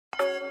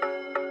Hi,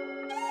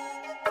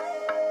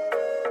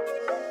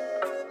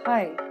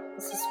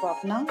 this is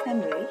Swapna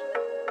and Ray.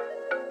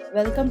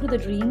 Welcome to the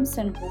Dreams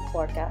and Hope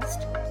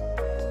podcast.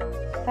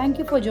 Thank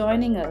you for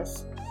joining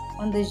us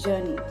on this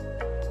journey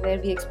where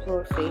we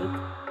explore faith,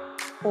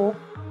 hope,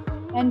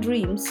 and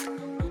dreams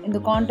in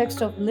the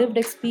context of lived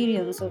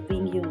experience of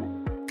being human.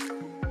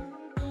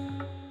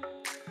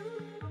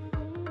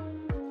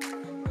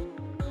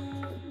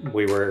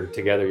 We were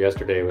together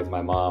yesterday with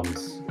my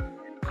mom's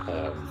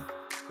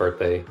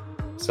birthday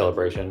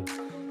celebration,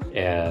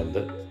 and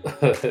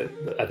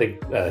I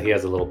think he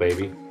has a little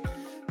baby,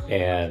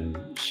 and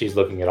she's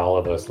looking at all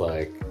of us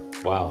like,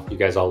 wow, you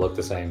guys all look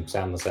the same,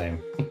 sound the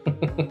same.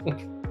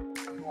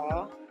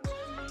 Wow.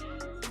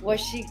 Was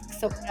she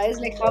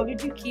surprised? Like, how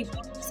did you keep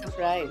up the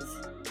surprise?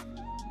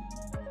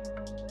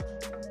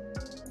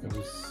 It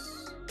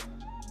was,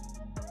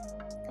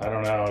 I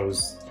don't know.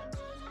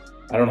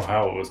 I don't know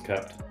how it was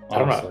kept. I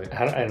don't know.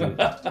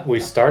 Honestly. And we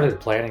started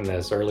planning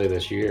this early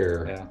this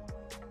year, Yeah.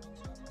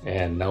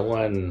 and no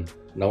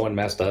one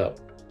messed up,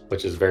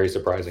 which is very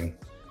surprising.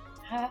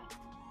 Huh?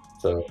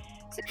 So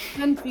So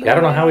everyone flew I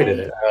don't know how we in. did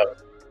it.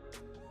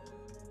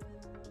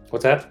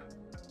 What's that?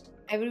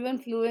 Everyone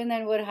flew in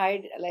and were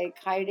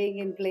hiding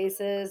in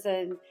places,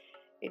 and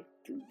it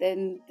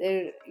then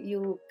there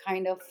you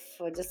kind of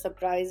just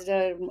surprised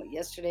her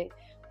yesterday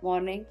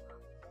morning.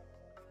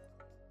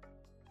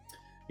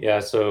 Yeah,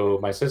 so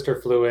my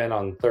sister flew in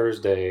on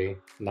Thursday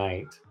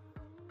night,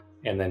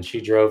 and then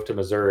she drove to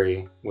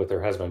Missouri with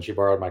her husband. She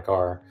borrowed my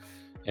car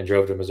and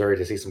drove to Missouri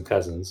to see some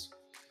cousins.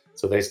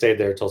 So they stayed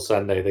there till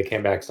Sunday. They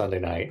came back Sunday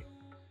night.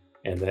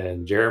 And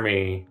then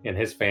Jeremy and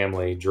his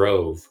family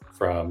drove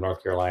from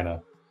North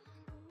Carolina.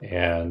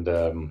 And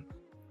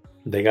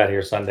they got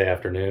here Sunday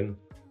afternoon.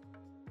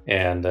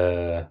 And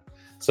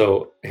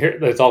so here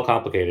it's all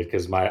complicated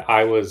because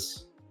I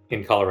was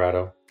in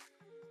Colorado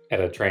at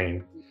a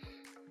training.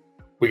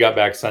 We got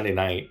back Sunday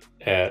night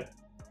at,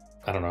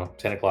 I don't know,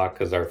 10 o'clock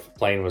because our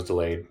plane was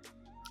delayed.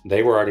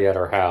 They were already at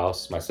our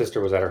house. My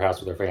sister was at her house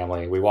with her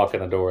family. We walk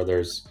in the door.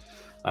 There's,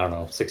 I don't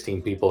know,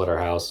 16 people at our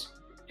house.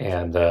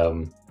 And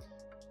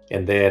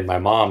then my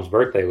mom's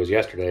birthday was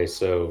yesterday,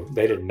 so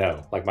they didn't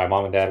know. Like my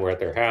mom and dad were at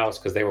their house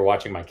because they were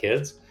watching my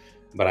kids,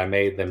 but I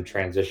made them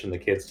transition the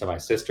kids to my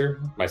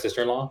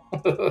sister-in-law,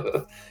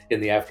 in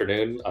the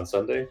afternoon on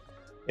Sunday.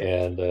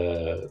 And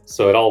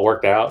so it all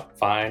worked out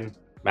fine.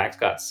 Max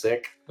got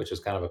sick, which is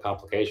kind of a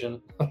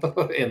complication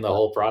in the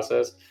whole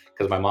process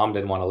because my mom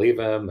didn't want to leave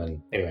him. And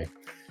anyway,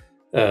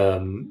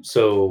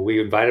 so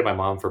we invited my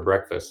mom for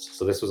breakfast.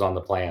 So this was on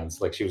the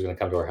plans. Like she was going to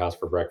come to our house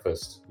for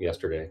breakfast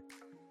yesterday.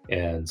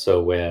 And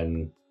so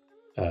when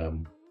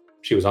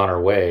she was on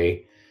her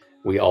way,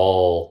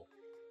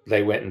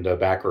 they went into a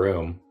back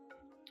room.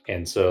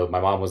 And so my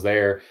mom was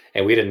there,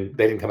 and they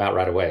didn't come out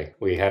right away.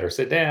 We had her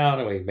sit down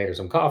and we made her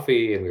some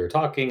coffee and we were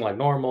talking like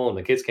normal. And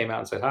the kids came out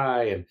and said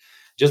hi, and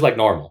just like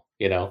normal,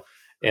 you know.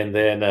 And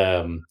then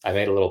I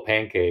made a little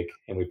pancake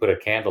and we put a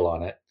candle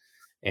on it.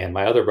 And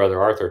my other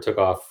brother Arthur took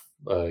off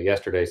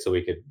yesterday so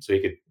he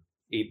could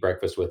eat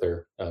breakfast with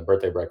her,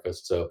 birthday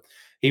breakfast. So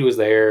he was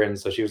there, and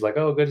so she was like,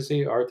 "Oh, good to see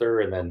you,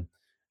 Arthur." And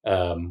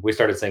then we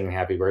started singing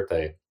 "Happy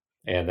Birthday."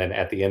 And then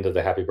at the end of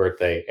the "Happy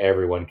Birthday,"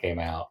 everyone came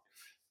out,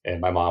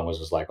 and my mom was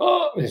just like,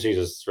 "Oh!" And she's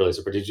just really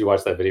super. Did you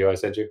watch that video I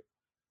sent you?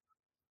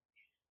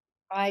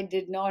 I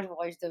did not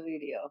watch the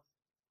video,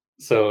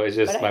 So it's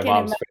but just I my can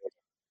mom's. imagine.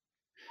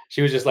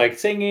 She was just like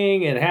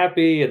singing and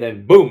happy, and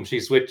then boom, she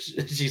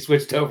switched. She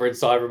switched over and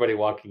saw everybody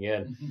walking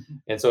in,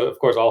 and so of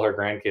course all her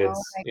grandkids,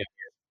 Oh my,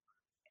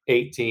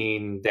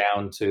 18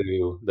 down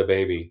to the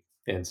baby.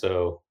 And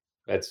so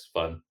that's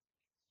fun.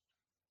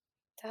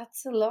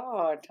 that's a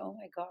lot. Oh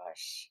my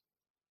gosh,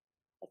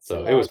 that's a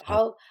So it was lot.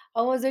 fun.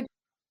 How was it?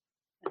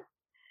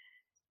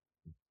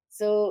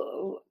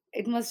 So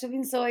it must have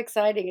been so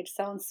exciting. It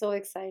sounds so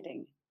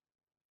exciting.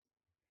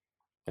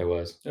 It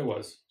was. It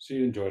was.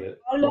 She enjoyed it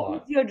How a long is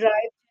lot. your drive,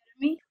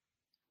 Jeremy?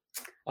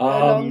 How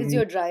long is Um,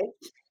 your drive?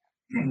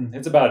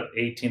 it's about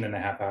 18 and a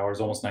half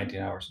hours, almost 19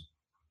 hours.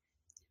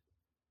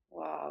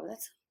 Wow,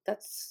 that's.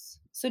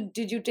 So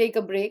did you take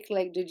a break?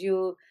 Like, did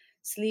you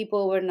sleep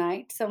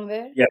overnight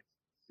somewhere? Yeah.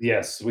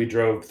 Yes, we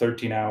drove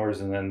 13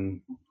 hours and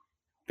then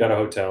got a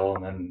hotel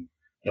and then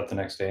left the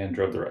next day and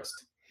drove the rest.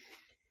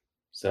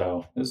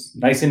 So it was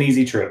nice and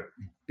easy trip.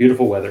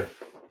 Beautiful weather.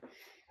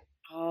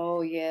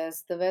 Oh,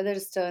 yes, the weather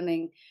is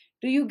turning.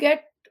 Do you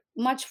get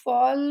much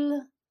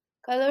fall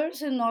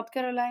colors in North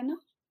Carolina?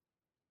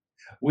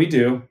 We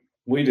do.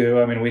 We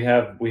do. I mean, we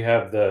have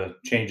the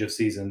change of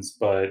seasons,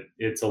 but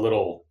it's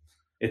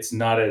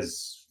not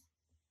as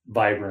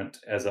vibrant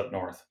as up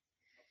north.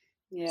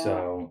 Yeah.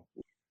 So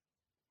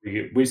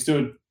we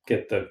still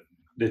get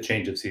the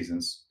change of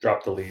seasons,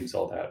 drop the leaves,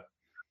 all that.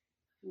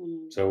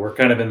 Mm. So we're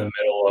kind of in the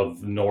middle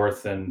of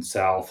north and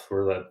south.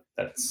 We're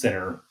that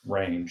center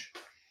range.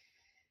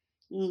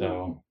 Hmm.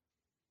 So,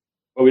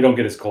 but we don't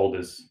get as cold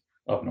as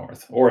up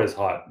north or as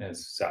hot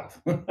as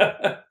south.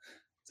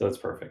 So it's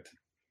perfect.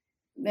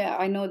 Yeah,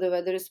 I know the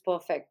weather is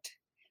perfect.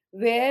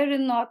 Where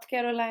in North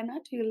Carolina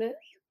do you live?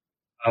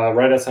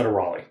 Right outside of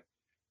Raleigh.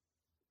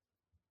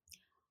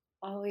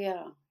 Oh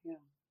yeah, yeah.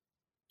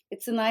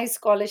 It's a nice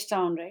college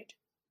town, right?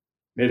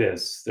 It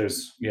is.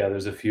 There's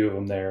a few of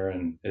them there,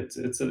 and it's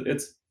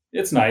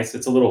nice.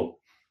 It's a little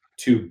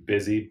too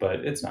busy,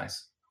 but it's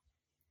nice.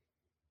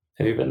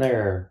 Have you been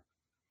there?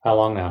 How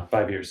long now?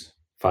 5 years.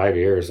 5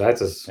 years.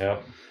 That's just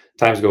Yep,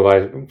 time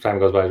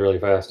goes by really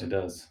fast. it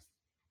does.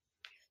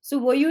 So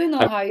were you in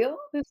I'm, Ohio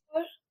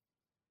before?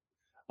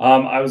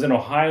 I was in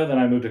Ohio, then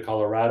I moved to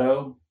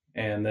Colorado,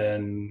 and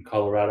then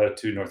Colorado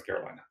to North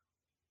Carolina.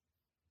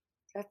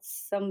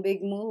 That's some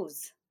big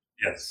moves.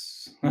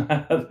 Yes,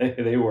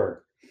 they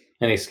were.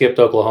 and he skipped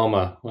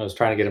Oklahoma. I was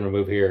trying to get him to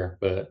move here,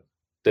 but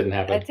didn't I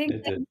happen. think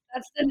It did.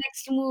 that's the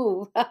next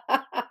move.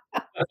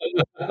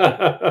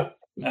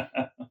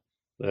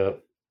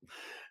 Yep.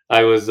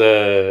 I was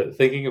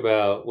thinking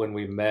about when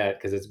we met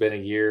because it's been a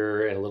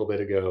year and a little bit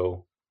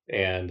ago,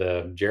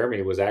 and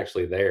Jeremy was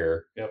actually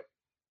there Yep.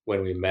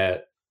 when we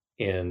met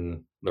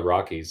in the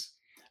Rockies.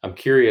 I'm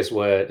curious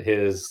what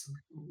his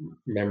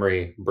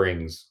memory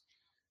brings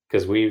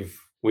because we've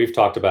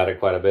talked about it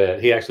quite a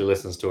bit. He actually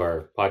listens to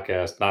our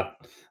podcast, not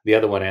the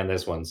other one and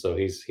this one, so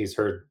he's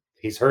heard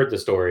the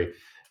story.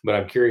 But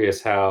I'm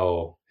curious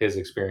how his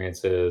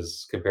experience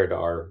is compared to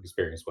our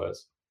experience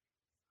was.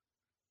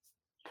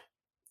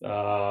 Do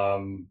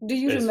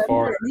you As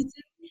far remember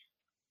anything?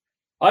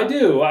 I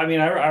do. I mean,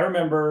 I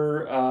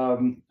remember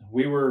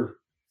we were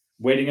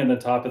waiting in the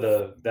top of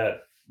that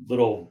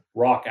little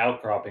rock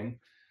outcropping,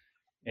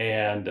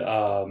 and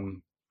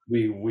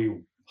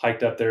we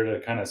hiked up there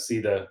to kind of see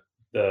the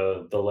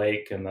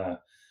lake and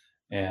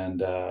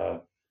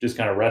just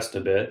kind of rest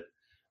a bit.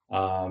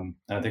 And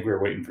I think we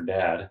were waiting for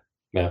Dad,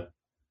 Yeah.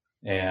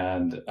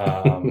 and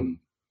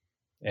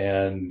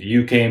and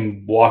you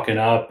came walking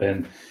up,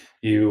 and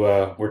you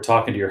were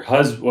talking to your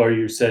husband, or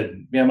you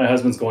said, "Yeah, my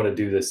husband's going to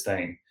do this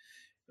thing,"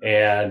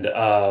 and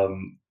I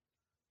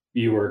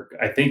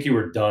think you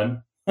were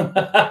done,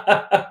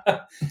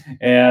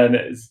 and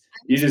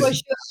you For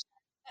just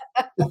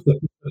sure.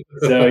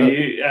 so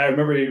I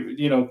remember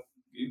you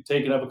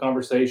taking up a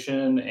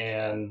conversation,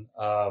 and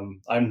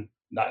I'm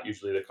not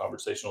usually the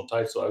conversational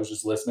type, so I was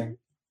just listening,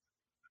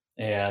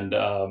 and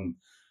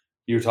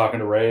you were talking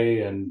to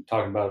Ray and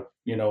talking about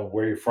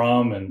where you're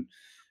from,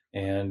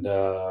 and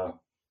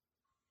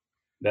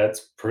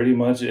that's pretty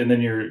much. And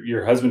then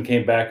your husband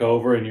came back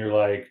over, and you're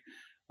like,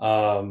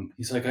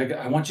 he's like,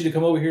 I want you to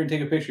come over here and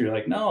take a picture. You're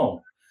like,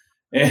 no.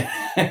 And,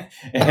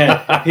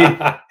 and he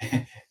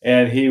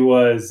and he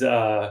was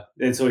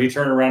and so he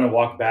turned around and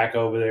walked back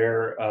over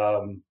there,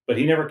 but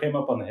he never came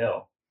up on the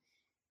hill.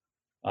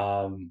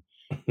 And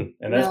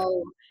that's,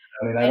 No.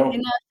 I mean, I And don't.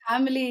 in our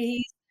family,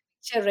 he's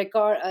picture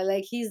record,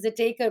 like he's the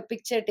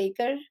picture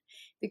taker,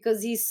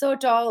 because he's so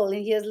tall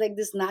and he has like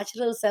this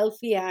natural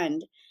selfie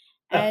hand.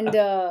 And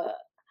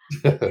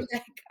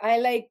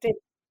like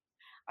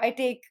I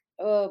take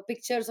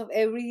pictures of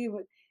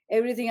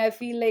everything. I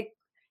feel like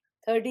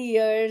 30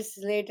 years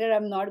later,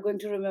 I'm not going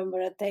to remember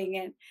a thing,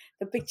 and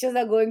the pictures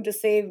are going to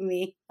save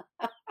me.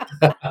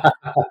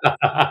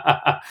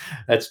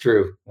 That's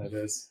true. That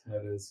is.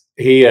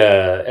 He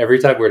every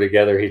time we're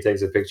together, he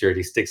takes a picture and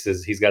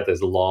he's got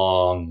this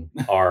long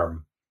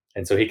arm,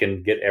 and so he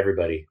can get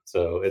everybody.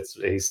 So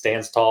he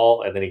stands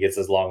tall and then he gets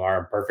his long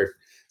arm, perfect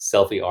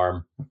selfie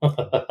arm.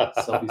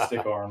 Selfie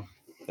stick arm.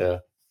 Yeah.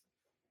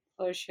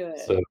 For sure.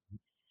 So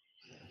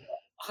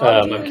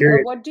How do I'm you,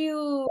 curious. what do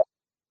you,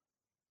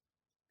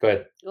 Go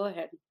ahead. go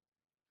ahead.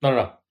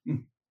 No.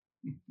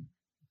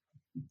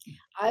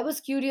 I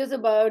was curious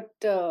about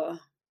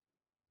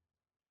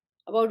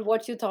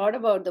what you thought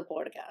about the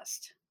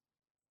podcast.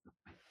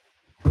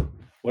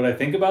 What I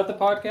think about the Or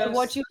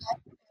what podcast? you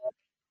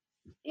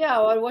yeah,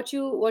 or what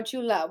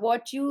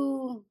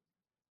you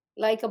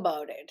like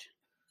about it.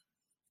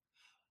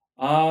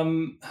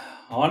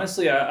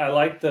 Honestly, I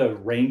like the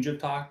range of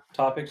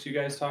topics you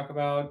guys talk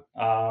about.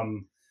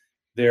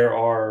 There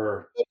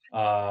are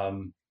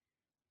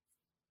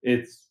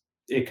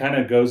it kind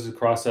of goes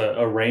across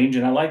a range,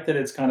 and I like that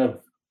it's kind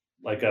of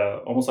like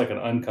almost like an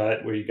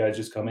uncut, where you guys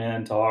just come in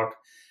and talk,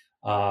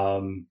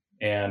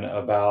 and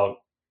about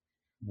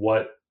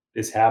what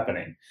is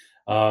happening.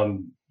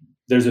 Um,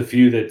 there's a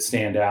few that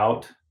stand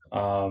out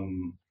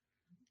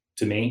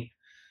to me,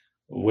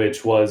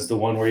 which was the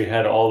one where you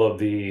had all of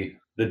the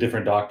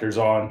different doctors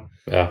on.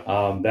 Yeah.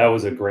 That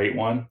was a great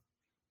one.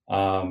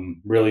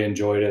 Really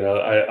enjoyed it.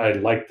 I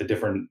like the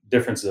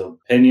difference of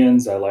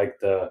opinions. I like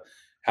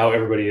how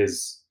everybody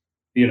is,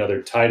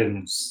 they're tied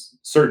in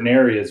certain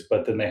areas,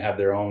 but then they have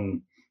their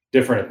own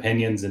different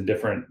opinions and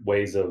different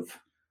ways of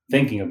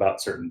thinking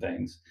about certain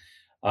things.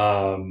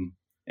 And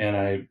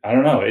I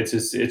don't know.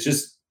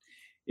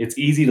 It's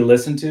easy to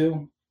listen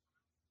to,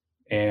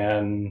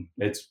 and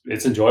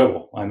it's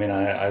enjoyable. I mean,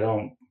 I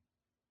don't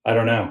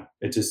know.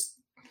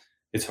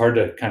 It's hard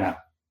to kind of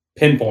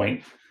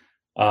pinpoint,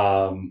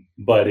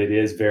 but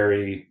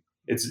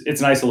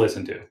it's nice to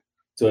listen to.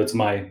 So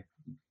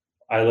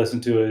I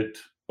listen to it,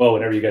 well,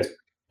 whenever you guys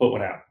put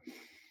one out.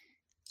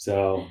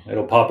 So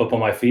it'll pop up on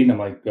my feed, and I'm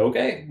like,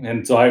 okay.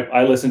 And so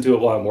I listen to it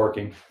while I'm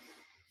working.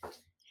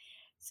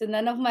 So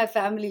none of my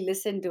family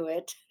listened to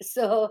it.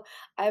 So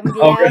I'm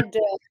Oh, really?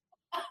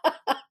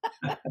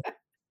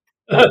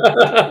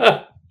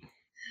 glad.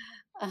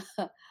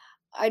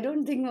 I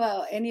don't think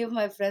any of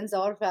my friends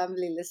or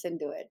family listen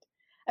to it.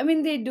 I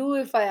mean, they do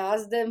if I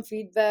ask them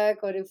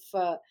feedback, or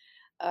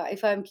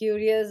if I'm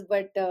curious,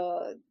 but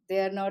they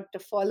are not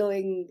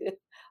following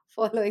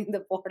following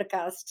the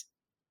podcast.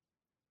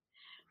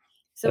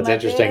 So That's my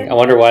interesting. I parents,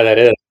 wonder why that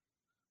is.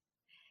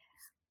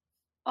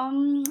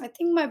 I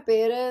think my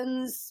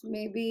parents,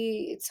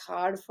 maybe it's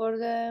hard for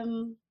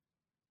them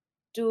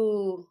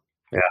to.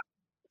 Yeah,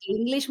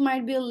 English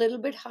might be a little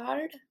bit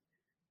hard.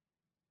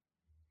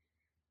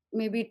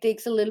 Maybe it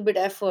takes a little bit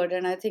effort,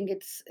 and I think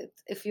it's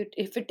if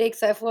it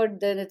takes effort,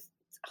 then it's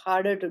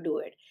harder to do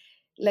it.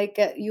 Like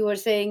you were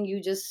saying,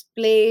 you just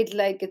play it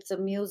like it's a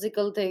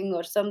musical thing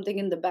or something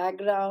in the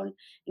background.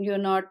 You're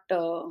not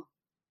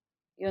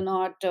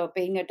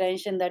paying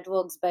attention. That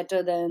works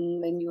better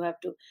than when you have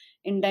to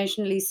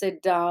intentionally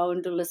sit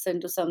down to listen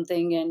to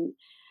something, and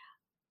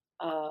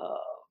uh,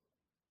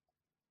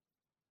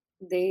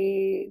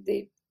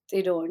 they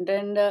don't.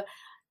 And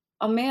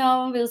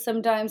Ameya will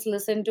sometimes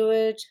listen to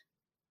it,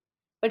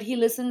 but he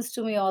listens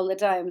to me all the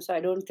time, so I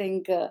don't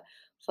think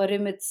for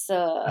him it's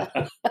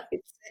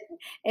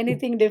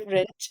anything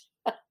different.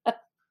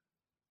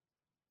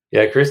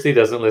 yeah. Christy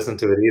doesn't listen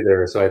to it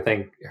either, so I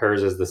think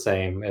hers is the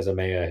same as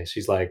Amaya.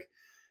 She's like,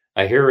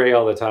 I hear Ray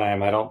all the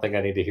time. I don't think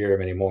I need to hear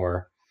him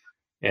anymore.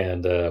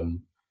 And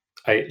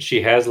I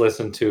she has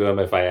listened to him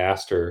if I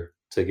asked her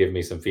to give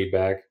me some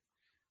feedback,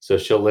 so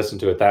she'll listen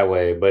to it that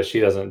way. But she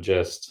doesn't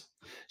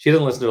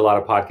listen to a lot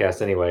of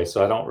podcasts anyway,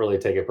 so I don't really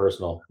take it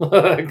personal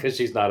because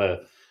she's not a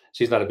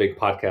big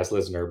podcast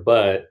listener.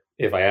 But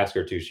if I ask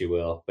her to, she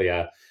will. But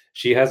yeah,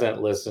 she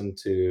hasn't listened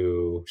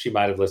to. She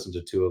might have listened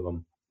to two of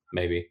them,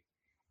 maybe.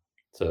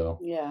 So,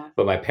 Yeah.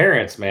 but my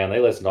parents, man,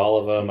 they listen to all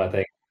of them. I Mhm.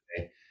 think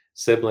my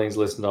siblings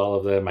listen to all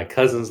of them. My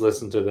cousins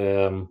listen to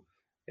them.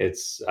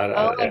 It's Oh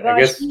my I gosh,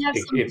 guess we have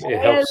some it loyal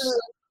helps.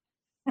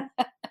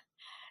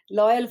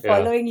 loyal Yeah,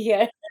 following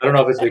here. I don't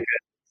know if it's because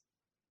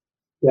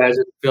yeah, it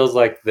just feels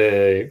like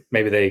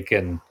maybe they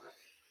can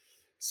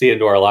see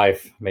into our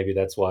life. Maybe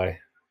that's why.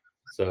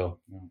 So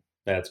Yeah.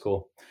 that's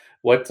cool.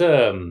 What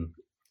um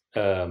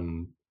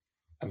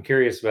I'm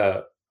curious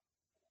about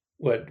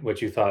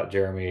what you thought,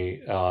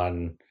 Jeremy,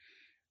 on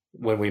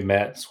when we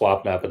met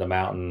Swapna up in the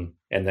mountain,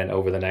 and then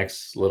over the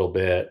next little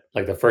bit,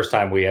 like the first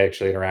time we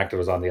actually interacted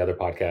was on the other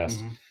podcast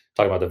Mhm.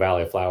 talking about the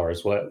Valley of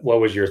Flowers. What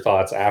was your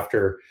thoughts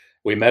after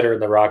we met her in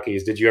the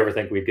Rockies? Did you ever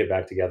think we'd get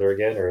back together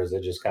again, or is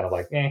it just kind of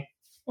like, eh?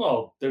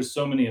 Well, there's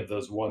so many of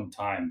those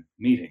one-time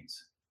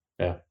meetings,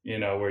 Yeah.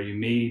 where you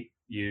meet,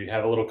 you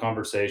have a little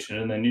conversation,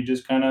 and then you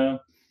just kind of,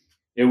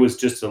 it was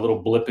just a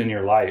little blip in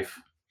your life.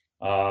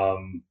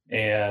 And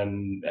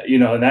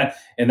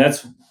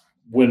that's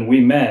when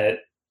we met.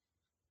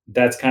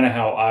 That's kind of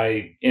how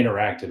I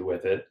interacted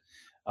with it.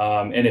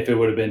 And if it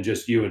would have been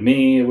just you and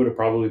me, it would have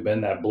probably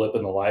been that blip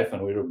in the life,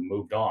 and we'd have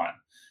moved on.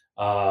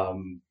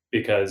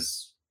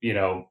 Because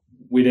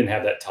we didn't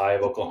have that tie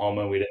of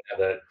Oklahoma, we didn't have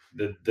that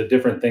the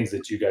different things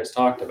that you guys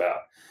talked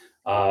about.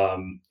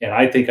 And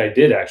I think I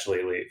did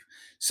actually leave.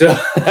 So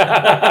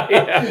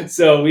Yeah.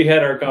 so we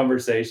had our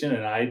conversation,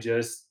 and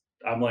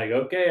I'm like,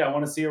 okay, I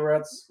want to see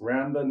around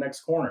the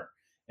next corner,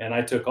 and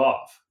I took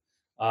off.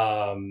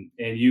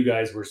 And you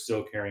guys were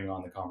still carrying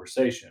on the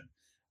conversation.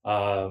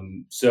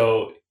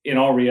 So in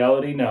all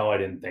reality, no, I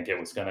didn't think it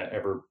was going to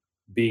ever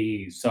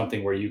be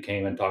something where you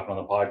came and talked on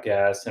the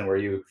podcast, and where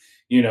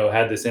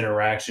had this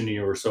interaction.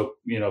 You were so,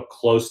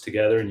 close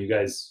together, and you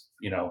guys,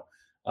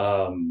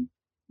 um,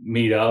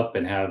 meet up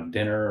and have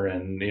dinner,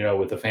 and,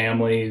 with the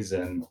families.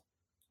 And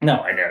no,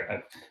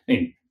 I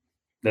mean,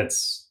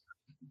 that's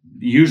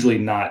usually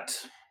not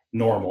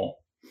normal,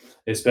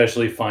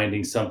 especially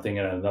finding something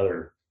in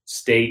another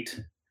state.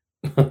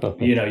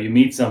 You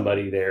meet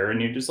somebody there,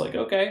 and you're just like,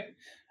 okay.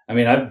 I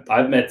mean,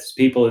 I've met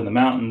people in the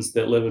mountains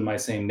that live in my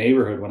same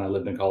neighborhood when I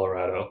lived in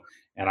Colorado,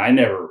 and I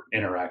never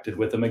interacted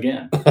with them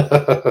again.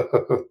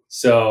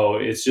 So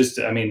it's just,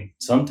 I mean,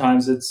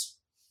 sometimes it's,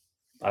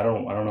 I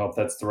don't know if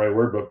that's the right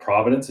word, but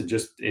providence. It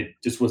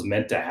just was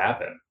meant to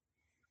happen.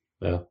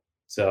 Yeah.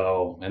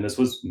 So, and this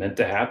was meant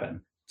to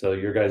happen. So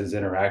your guys'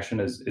 interaction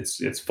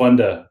it's fun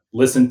to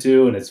listen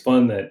to, and it's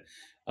fun that,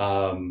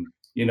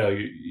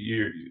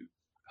 your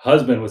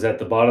husband was at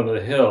the bottom of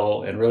the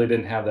hill and really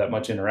didn't have that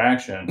much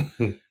interaction,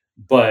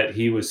 but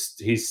he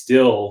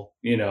still,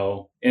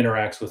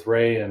 interacts with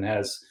Ray, and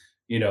has,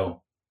 you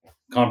know,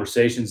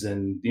 conversations,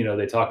 and,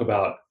 they talk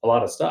about a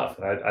lot of stuff.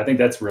 And I think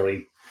that's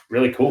really,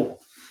 really cool.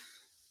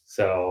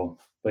 So,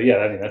 but yeah,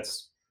 I mean,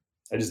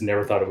 I just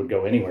never thought it would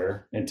go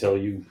anywhere until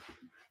you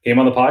came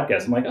on the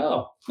podcast. I'm like,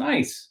 oh,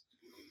 nice.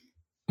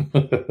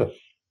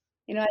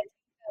 You know,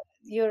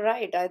 you're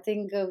right. I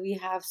think we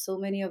have so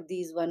many of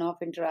these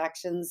one-off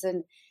interactions,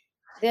 and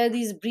there are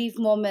these brief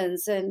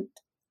moments, and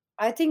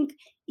I think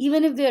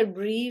even if they're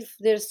brief,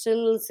 they're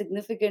still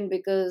significant,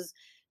 because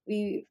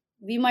we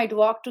might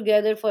walk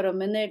together for a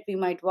minute, we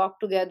might walk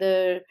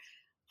together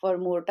for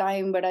more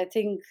time, but I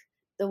think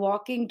the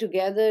walking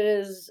together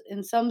is,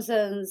 in some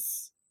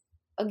sense,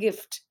 a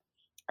gift.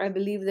 I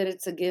believe that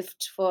it's a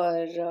gift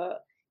for,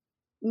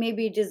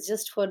 maybe it is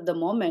just for the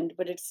moment,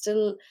 but it's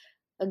still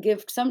a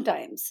gift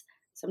sometimes.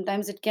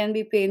 Sometimes it can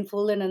be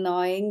painful and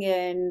annoying,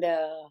 and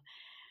that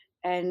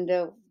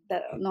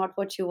not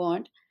what you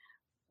want.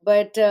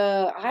 But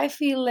I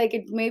feel like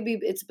it, maybe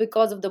it's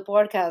because of the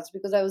podcast,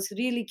 because I was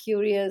really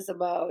curious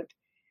about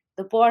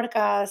the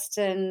podcast,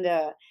 and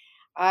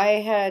I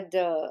had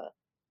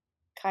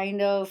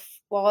kind of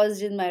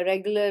paused in my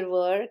regular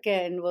work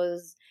and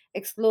was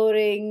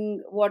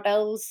exploring what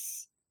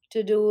else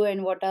to do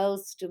and what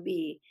else to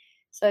be.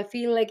 So I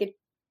feel like it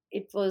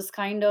was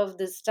kind of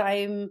this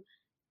time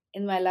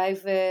in my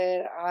life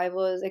where I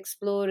was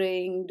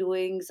exploring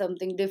doing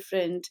something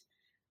different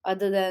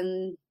other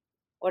than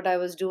what I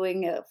was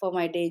doing for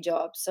my day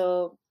job.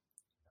 So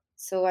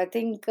I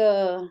think,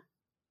 yeah,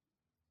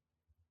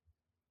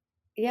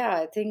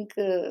 I think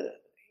it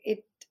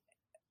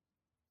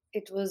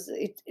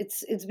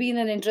it's been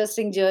an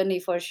interesting journey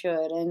for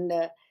sure.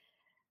 And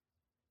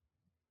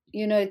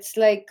it's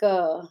like,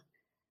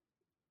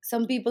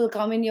 some people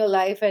come in your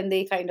life and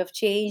they kind of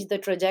change the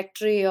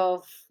trajectory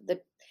of the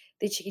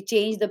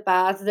change the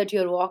path that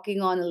you're walking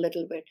on a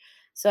little bit.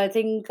 So I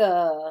think,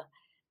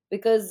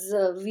 because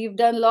we've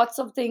done lots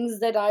of things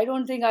that I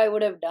don't think I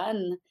would have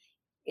done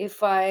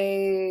if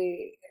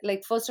I,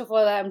 like, first of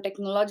all, I'm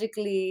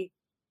technologically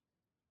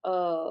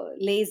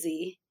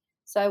lazy.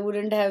 So I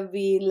wouldn't have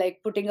been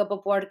like putting up a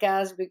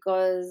podcast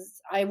because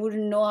I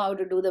wouldn't know how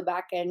to do the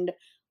back end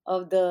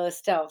of the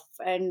stuff,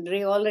 and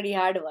Ray already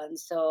had one.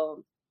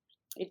 So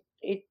it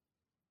it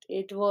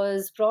it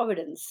was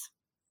providence.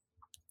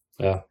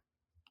 Yeah.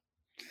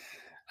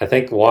 I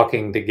think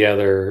walking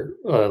together,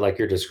 like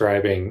you're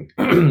describing,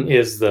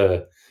 is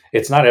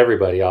it's not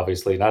everybody,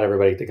 obviously, not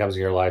everybody that comes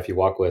in your life you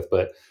walk with,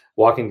 but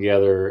walking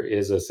together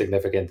is a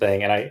significant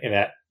thing. And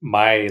at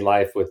my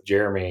life with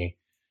Jeremy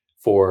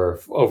for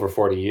over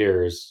 40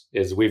 years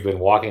is we've been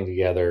walking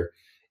together,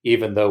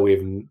 even though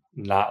we've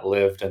not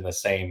lived in the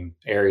same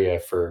area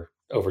for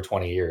over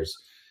 20 years.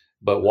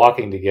 But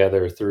walking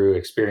together through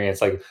experience,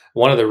 like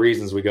one of the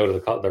reasons we go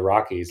to the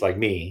Rockies, like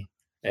me,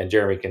 and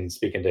Jeremy can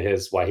speak into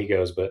his why he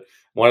goes, but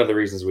one of the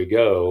reasons we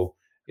go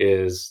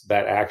is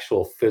that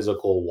actual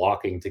physical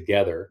walking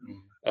together,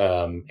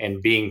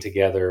 and being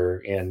together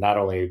in not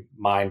only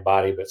mind,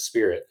 body, but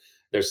spirit.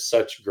 There's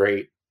such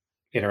great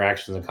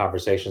interactions and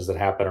conversations that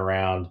happen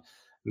around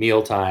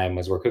mealtime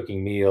as we're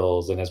cooking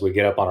meals, and as we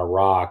get up on a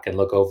rock and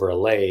look over a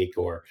lake,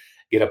 or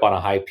get up on a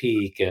high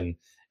peak, and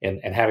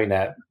having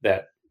that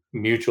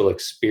mutual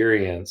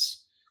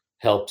experience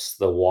helps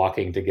the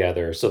walking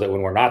together, so that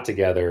when we're not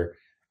together,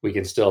 we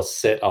can still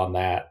sit on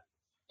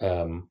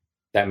um,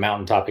 that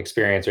mountaintop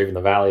experience, or even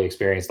the valley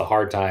experience, the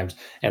hard times,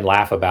 and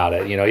laugh about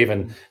it.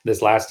 Even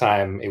this last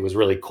time, it was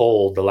really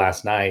cold the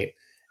last night,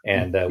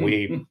 and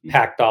we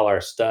packed all our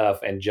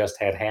stuff and just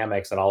had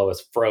hammocks, and all of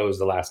us froze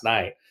the last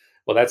night.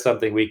 Well, that's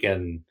something we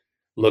can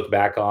look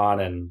back on,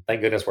 and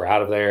thank goodness we're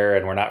out of there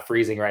and we're not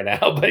freezing right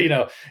now. But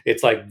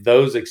it's like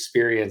those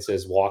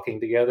experiences walking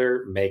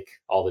together make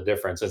all the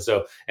difference.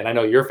 And I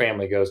know your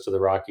family goes to the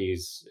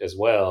Rockies as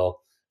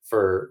well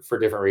for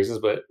different reasons,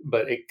 but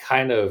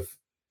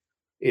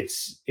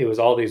it was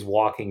all these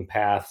walking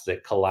paths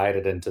that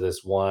collided into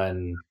this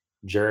one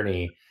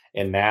journey.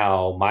 And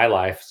now my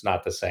life's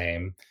not the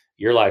same,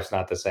 your life's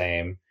not the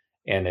same,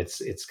 and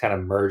it's kind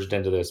of merged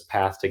into this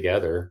path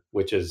together,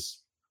 which is,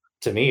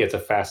 to me, it's a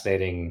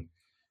fascinating,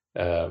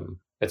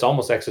 it's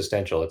almost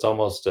existential, it's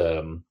almost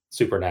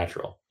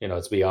supernatural.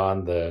 It's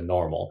beyond the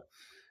normal,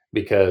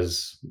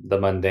 because the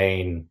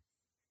mundane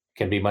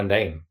can be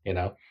mundane,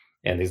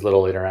 and these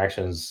little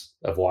interactions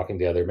of walking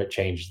together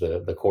change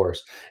the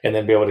course. And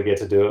then be able to get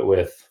to do it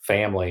with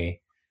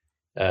family,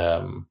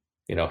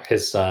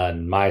 his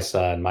son,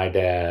 my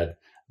dad,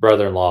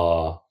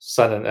 brother-in-law,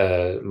 son,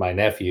 and my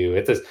nephew.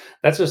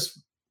 That's just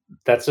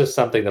that's just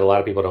something that a lot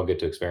of people don't get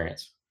to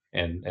experience.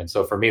 And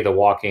so for me, the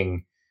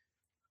walking,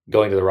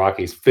 going to the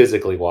Rockies,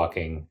 physically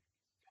walking,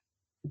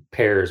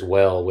 pairs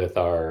well with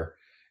our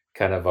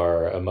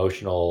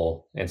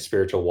emotional and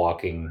spiritual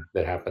walking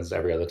that happens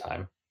every other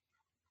time.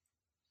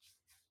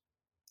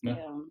 Yeah.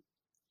 Yeah.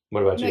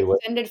 What about you?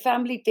 Extended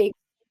family take.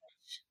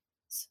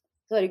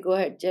 Sorry, go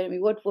ahead, Jeremy.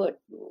 What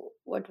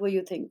were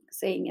you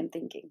saying and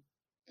thinking?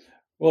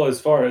 Well,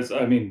 as far as,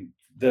 I mean,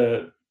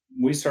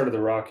 we started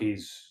the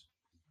Rockies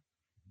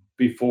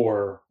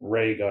before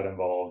Ray got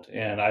involved,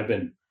 and I've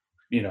been,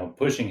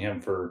 pushing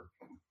him for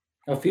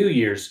a few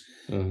years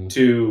Mhm.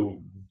 to,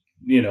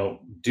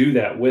 do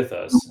that with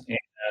us.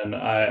 And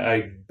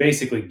I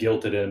basically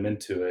guilted him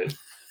into it,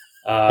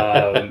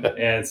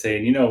 and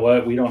saying, you know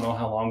what, we don't know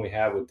how long we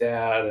have with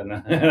Dad,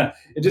 and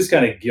it just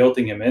kind of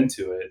guilting him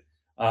into it.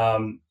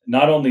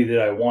 Not only did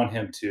I want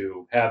him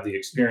to have the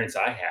experience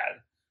I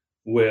had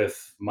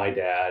with my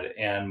dad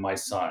and my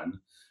son,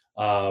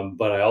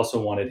 but I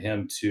also wanted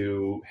him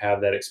to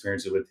have that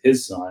experience with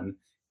his son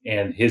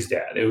and his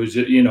dad. It was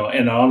just,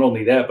 and not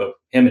only that, but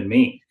him and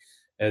me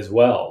as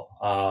well,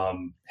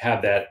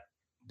 have that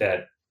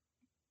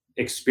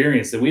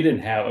experience that we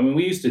didn't have. I mean,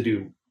 we used to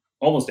do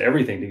almost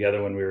everything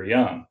together when we were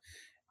young,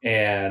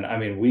 and I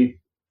mean,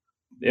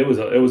 it was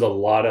a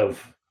lot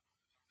of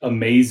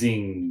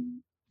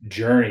amazing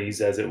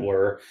journeys, as it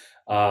were,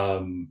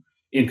 um,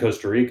 in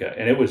Costa Rica,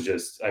 and it was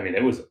just, I mean,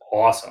 it was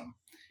awesome.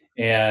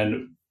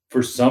 And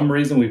for some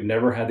reason, we've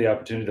never had the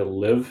opportunity to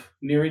live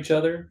near each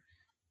other,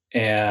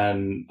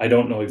 and I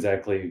don't know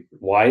exactly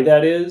why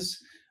that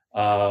is,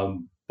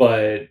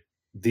 but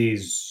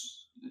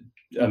these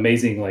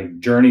amazing like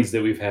journeys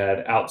that we've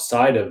had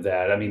outside of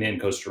that. I mean, in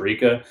Costa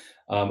Rica,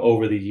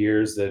 over the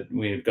years that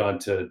we've gone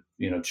to,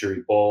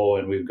 Chiripol,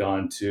 and we've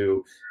gone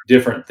to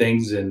different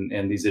things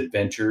and these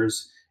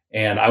adventures.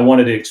 And I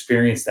wanted to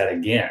experience that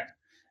again.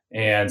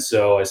 And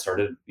so I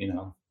started,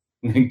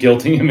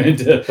 guilting him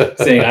into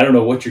saying, I don't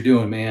know what you're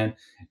doing, man.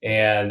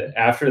 And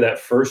after that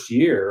first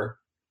year,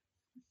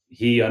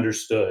 he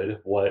understood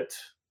what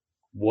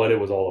it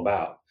was all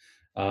about.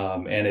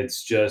 And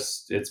it's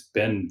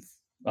been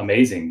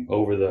amazing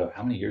over the,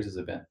 how many years has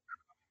it been?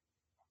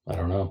 I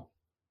don't know.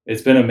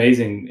 It's been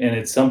amazing, and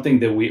it's something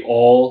that we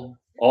all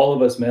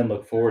of us men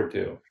look forward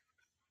to.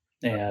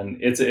 And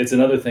it's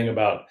another thing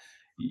about,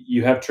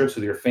 you have trips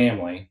with your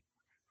family,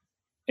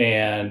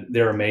 and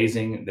they're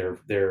amazing. They're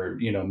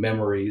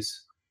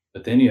memories,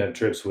 but then you have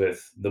trips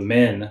with the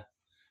men,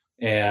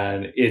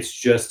 and it's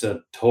just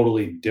a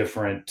totally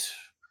different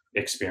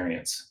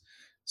experience.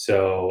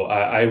 So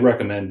I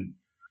recommend,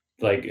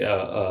 like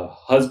a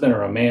husband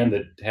or a man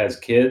that has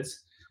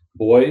kids,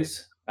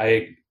 boys,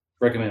 I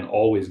recommend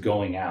always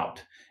going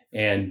out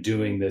and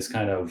doing this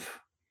kind of,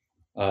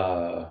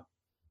 uh,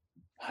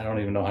 I don't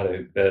even know how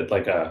to,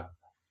 like uh,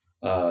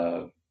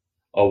 a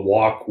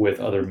walk with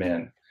other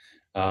men.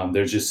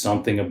 There's just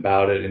something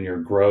about it in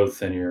your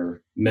growth and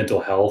your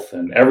mental health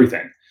and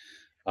everything.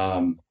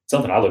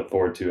 Something I look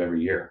forward to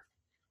every year.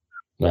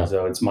 Yeah.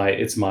 So it's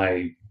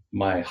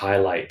my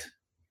highlight,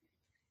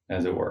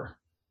 as it were.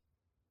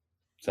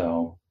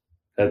 So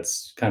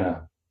that's kind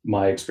of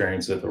my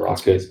experience with the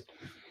That's Rockies. good.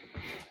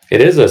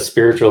 It is a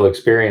spiritual It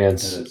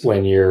experience is.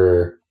 when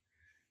you're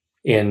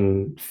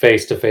in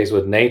face to face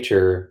with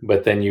nature,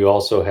 but then you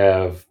also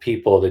have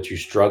people that you're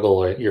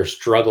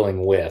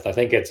struggling with. I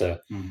think it's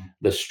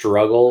the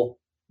struggle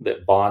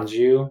that bonds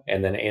you,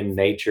 and then in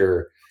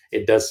nature,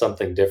 it does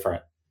something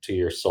different to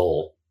your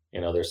soul.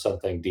 There's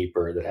something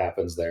deeper that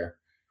happens there.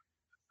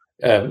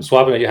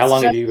 Swapping, how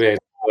long have you guys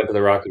went to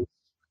the Rockies?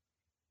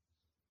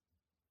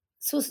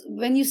 So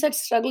when you said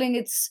struggling,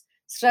 it's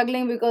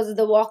struggling because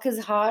the walk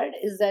is hard.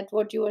 Is that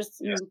what you were?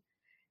 Yes.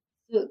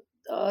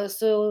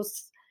 So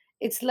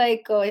it's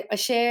like a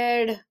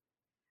shared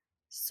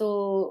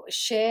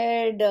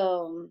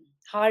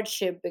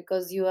hardship,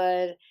 because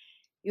you're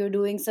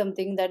doing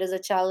something that is a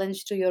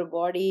challenge to your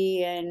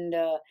body and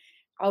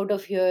out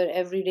of your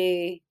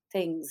everyday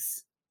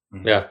things.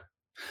 Yeah.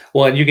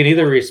 Well, and you can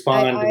either I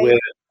respond I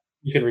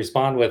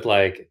with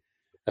like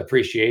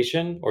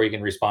appreciation, or you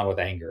can respond with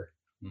anger,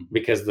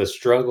 because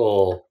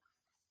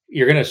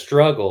you're going to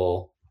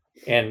struggle,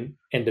 and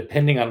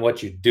depending on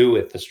what you do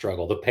with the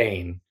struggle, the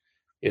pain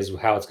is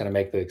how it's going to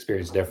make the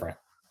experience different.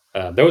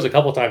 There was a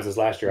couple times this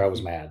last year I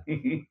was mad,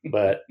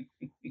 but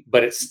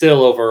it's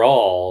still,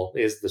 overall,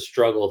 is the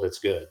struggle that's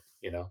good.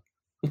 it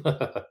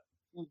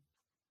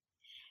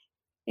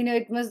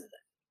must.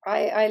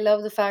 I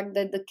love the fact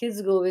that the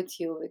kids go with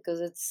you,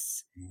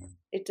 because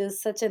it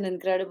is such an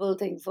incredible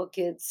thing for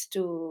kids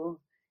to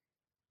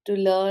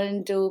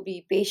learn to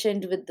be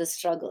patient with the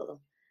struggle.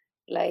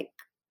 Like,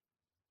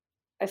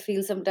 I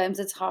feel sometimes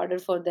it's harder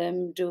for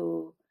them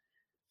to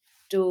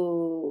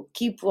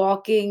keep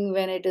walking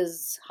when it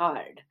is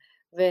hard,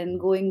 when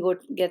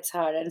gets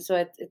hard. And so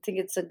I think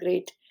it's a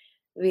great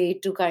way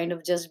to kind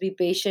of just be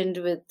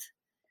patient with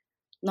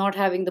not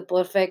having the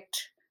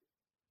perfect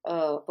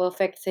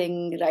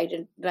thing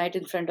right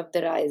in front of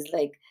their eyes.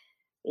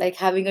 Like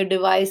having a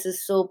device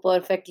is so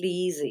perfectly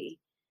easy,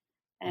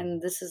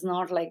 and this is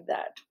not like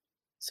that.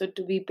 So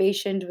to be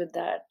patient with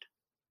that.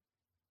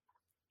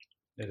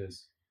 It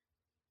is.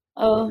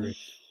 I um agree.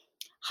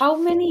 how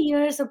many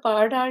years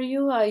apart are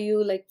you? Are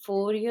you like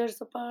 4 years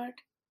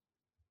apart?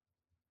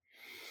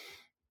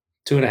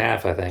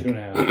 2.5, I think.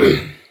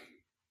 2.5.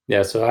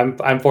 Yeah. So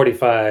I'm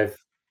 45,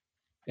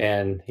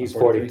 and he's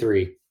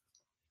 43.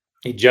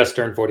 He just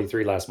turned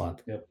 43 last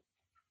month. Yep.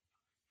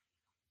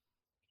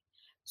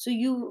 So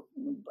you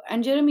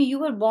and Jeremy, you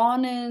were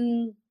born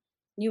in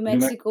New New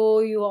Mexico. Mexico.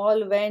 You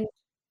all went,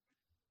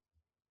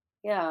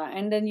 yeah,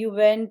 and then you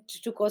went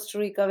to Costa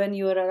Rica when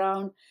you were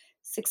around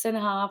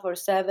 6.5 or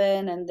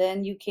 7, and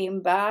then you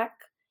came back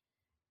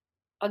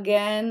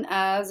again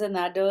as an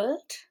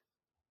adult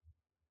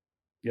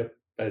Yep.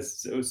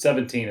 As it was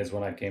 17 is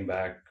when I came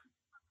back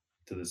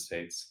to the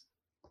States.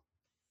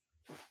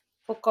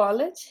 for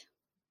college.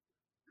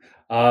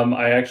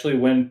 I actually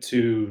went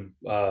to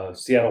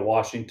Seattle,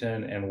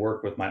 Washington, and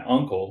worked with my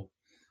uncle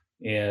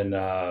in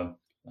uh,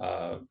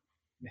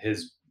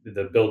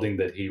 the building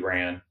that he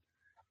ran,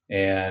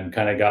 and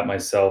kind of got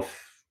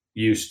myself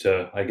used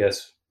to, I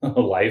guess,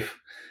 life,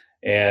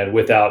 and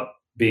without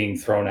being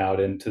thrown out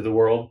into the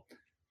world.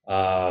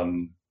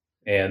 Um,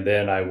 and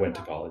then I went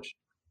to college.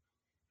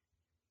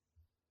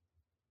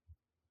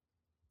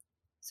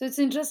 So it's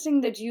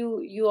interesting that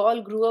you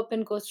all grew up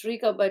in Costa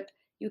Rica, but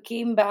you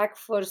came back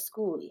for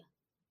school.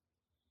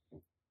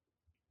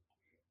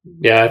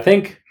 Yeah, I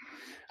think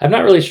I'm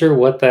not really sure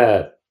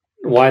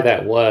why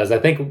that was. I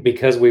think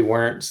because we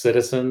weren't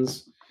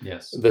citizens,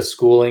 Yes. the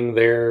schooling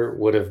there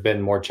would have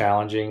been more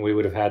challenging. We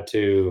would have had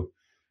to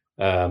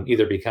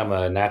either become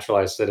a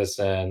naturalized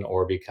citizen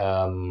or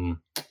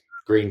become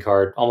green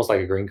card, almost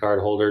like a green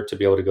card holder to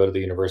be able to go to the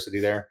university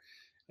there.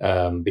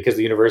 Because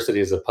the university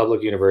is a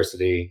public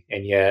university,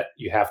 and yet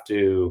you have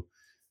to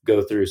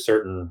go through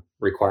certain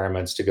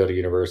requirements to go to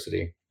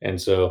university.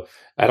 And so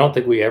I don't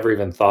think we ever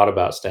even thought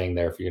about staying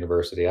there for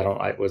university.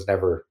 It was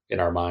never in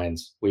our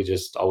minds. We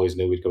just always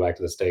knew we'd go back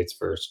to the States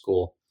for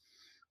school.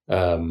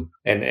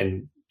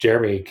 And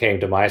Jeremy came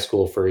to my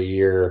school for a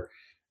year.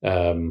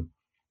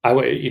 I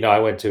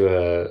went to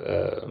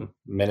a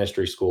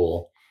ministry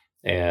school,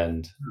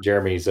 and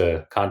Jeremy's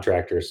a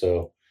contractor,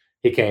 so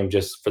he came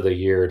just for the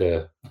year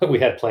to. We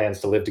had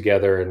plans to live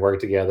together and work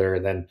together,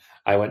 and then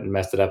I went and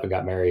messed it up and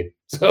got married.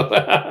 So,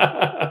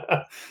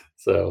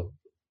 so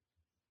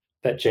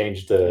It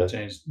changed.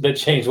 that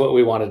changed what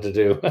we wanted to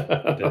do.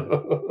 It did.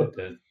 It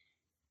did.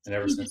 And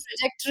ever Changed the since,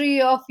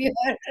 trajectory of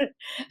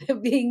your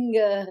being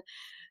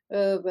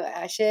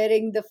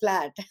sharing the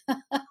flat.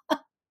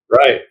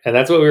 Right, and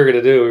that's what we were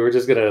gonna do. We were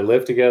just gonna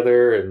live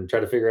together and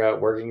try to figure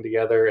out working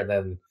together, and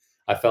then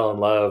I fell in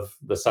love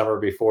the summer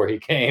before he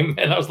came,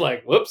 and I was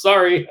like, "Whoops,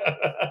 sorry."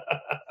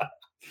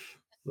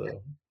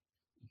 So,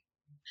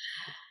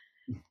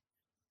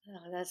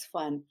 Oh, that's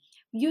fun.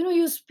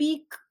 You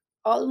speak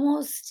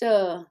almost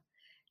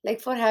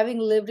like for having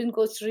lived in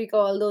Costa Rica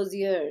all those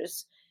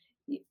years.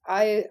 y-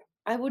 I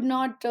I would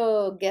not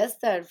guess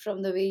that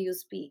from the way you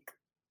speak.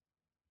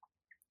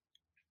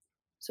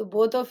 So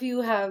both of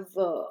you have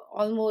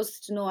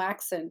almost no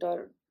accent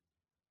or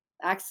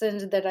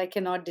accent that I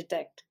cannot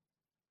detect.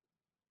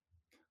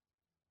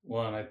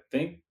 well, and I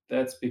think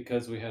that's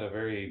because we had a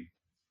very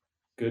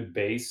good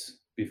base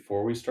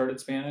before we started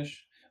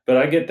Spanish. But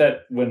I get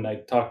that when I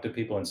talk to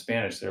people in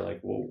Spanish, they're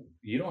like, "Well,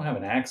 you don't have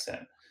an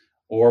accent,"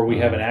 or we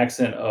have an mhm,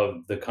 accent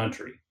of the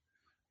country,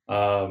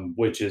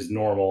 which is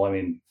normal. I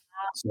mean,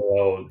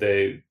 so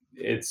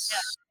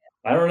it's,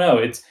 I don't know.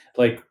 It's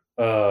like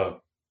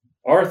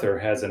Arthur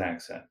has an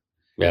accent.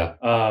 yeah,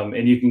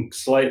 And you can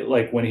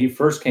like when he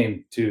first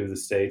came to the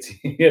States,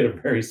 he had a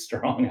very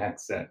strong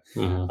accent.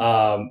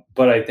 mhm,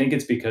 But I think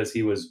it's because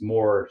he was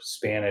more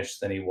Spanish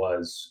than he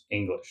was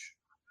English.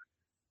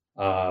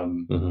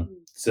 Um, mhm. Mm.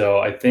 so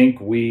I think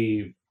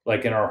we,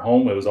 like in our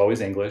home, it was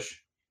always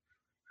English,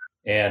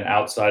 and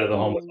outside of the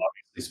home was Mm.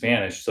 obviously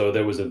Spanish. So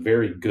there was a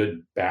very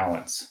good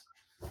balance.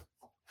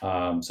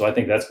 So I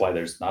think that's why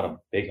there's not a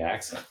big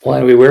accent. Well,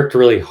 and we worked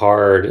really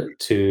hard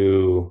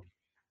to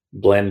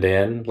blend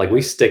in. Like,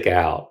 we stick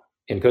out.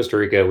 In Costa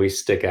Rica, we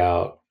stick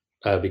out,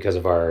 because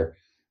of our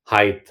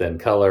height and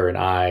color and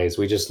eyes.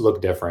 We just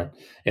look different,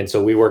 and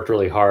so we worked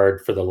really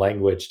hard for the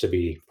language to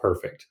be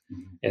perfect.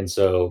 Mhm. And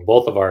so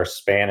both of our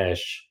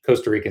Spanish,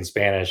 Costa Rican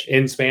Spanish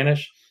in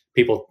Spanish,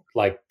 people,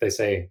 like, they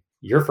say,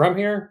 "You're from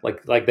here?"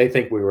 Like they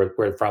think we're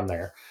from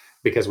there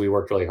because we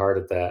worked really hard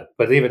at that.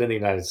 But even in the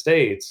United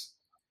States,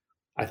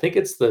 I think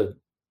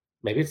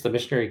maybe it's the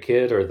missionary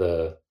kid or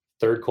the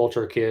third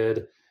culture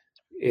kid.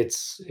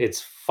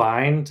 It's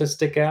fine to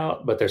stick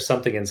out, but there's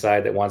something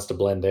inside that wants to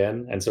blend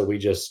in, and so we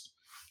just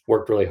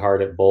worked really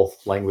hard at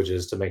both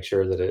languages to make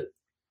sure that it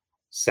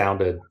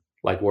sounded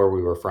like where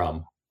we were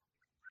from,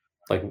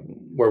 like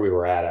where we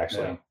were at Yeah.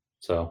 actually.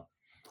 So,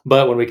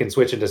 but when we can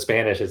switch into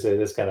Spanish, it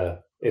is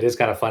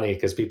kind of funny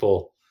because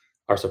people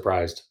are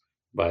surprised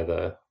by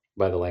the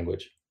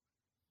language.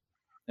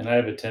 And I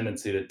have a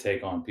tendency to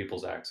take on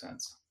people's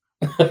accents.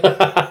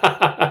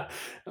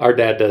 Our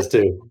dad does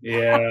too.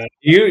 Yeah.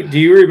 Do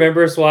you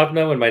remember,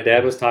 Swapna, when my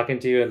dad was talking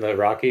to you in the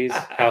Rockies,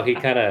 how he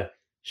kinda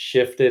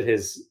shifted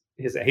his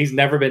he's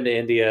never been to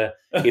India.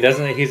 He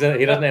doesn't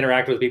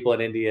interact with people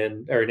in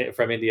Indian or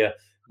from India,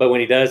 but when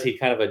he does, he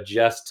kind of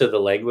adjusts to the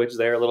language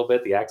there a little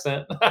bit, the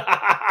accent.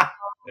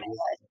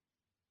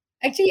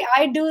 Actually,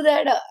 I do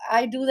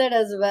that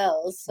as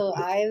well. So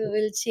I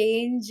will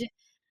change.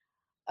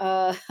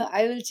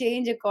 I will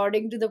change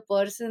according to the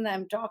person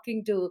I'm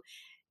talking to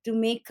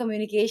make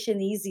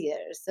communication easier.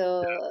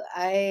 So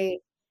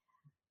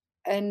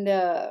and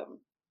I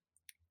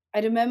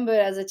remember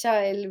as a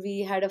child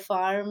we had a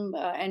farm,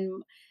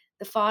 and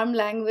the farm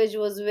language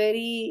was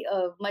very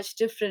much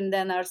different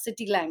than our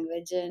city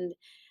language, and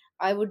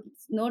I would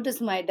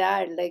notice my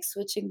dad like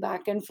switching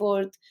back and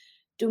forth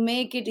to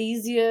make it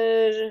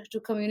easier to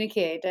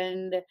communicate.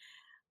 And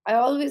I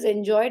always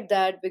enjoyed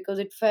that because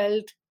it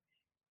felt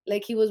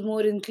like he was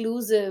more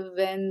inclusive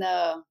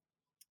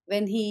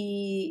when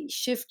he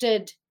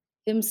shifted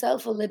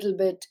himself a little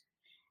bit.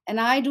 And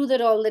I do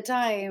that all the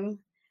time.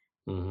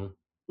 Mhm.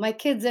 My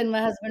kids and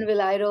my husband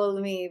will eye roll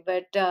me,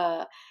 but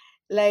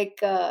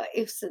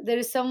if there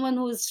is someone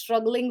who is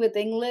struggling with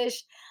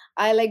English,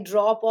 I like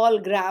drop all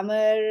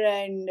grammar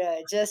and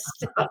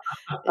just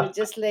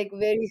just like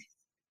very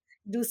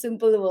do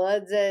simple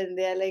words, and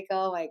they're like,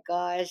 "Oh my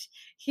gosh,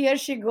 here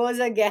she goes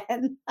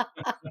again."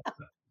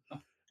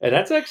 And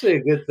that's actually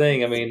a good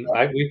thing. I mean,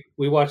 So,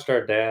 we watched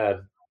our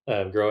dad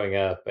growing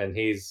up, and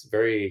he's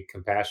very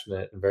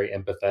compassionate and very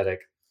empathetic.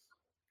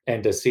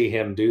 And to see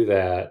him do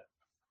that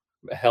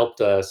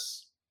helped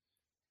us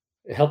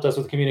helped us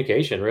with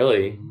communication.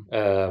 Really,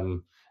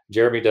 Mhm.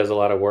 Jeremy does a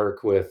lot of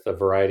work with a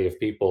variety of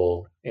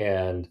people,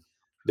 and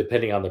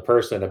depending on the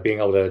person, of being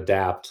able to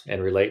adapt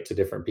and relate to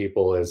different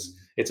people is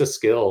it's a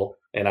skill.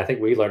 And I think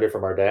we learned it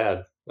from our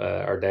dad.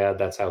 Our dad,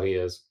 that's how he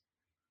is.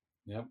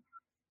 Yep.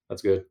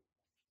 That's good.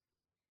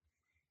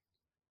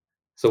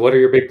 So, what are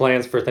your big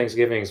plans for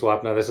Thanksgiving,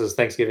 Swapna? This is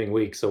Thanksgiving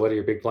week. So, what are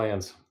your big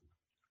plans?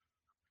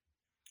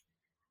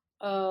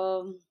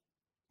 um,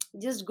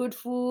 just good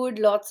food,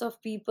 lots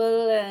of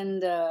people,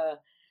 and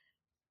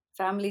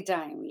family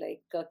time.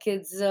 Like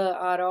kids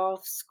are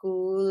off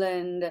school,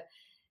 and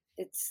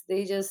it's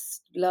they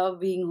just love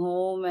being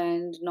home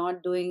and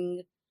not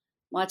doing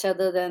much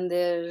other than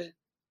their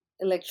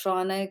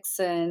electronics.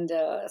 And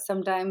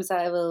sometimes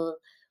I will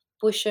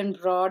push and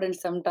prod, and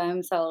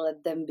sometimes I'll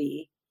let them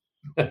be.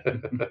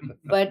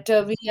 But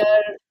we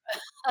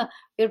are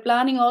we're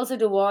planning also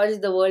to watch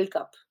the World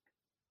Cup.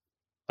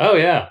 Oh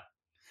yeah,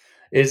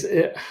 is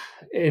it,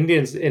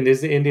 Indians and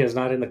is the Indians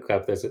not in the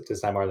cup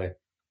this time? Are they?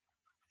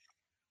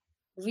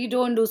 We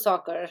don't do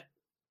soccer.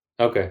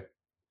 Okay.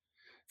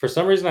 For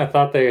some reason, I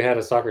thought they had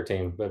a soccer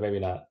team, but maybe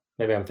not.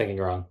 Maybe I'm thinking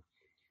wrong.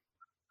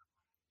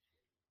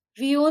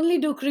 We only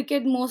do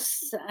cricket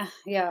most.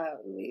 Yeah,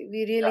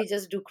 we really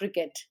just do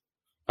cricket.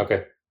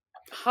 Okay.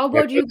 How Yeah,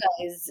 about you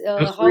guys?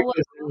 Costa How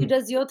Rica's how in.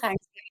 does your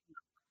Thanksgiving?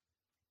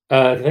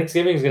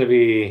 Thanksgiving is going to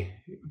be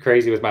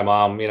crazy with my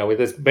mom. You know, with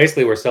this,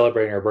 basically, we're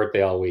celebrating her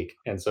birthday all week,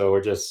 and so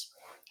we're just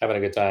having a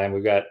good time.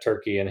 We've got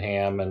turkey and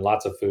ham and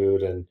lots of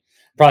food, and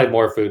probably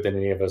more food than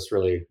any of us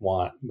really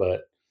want.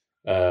 But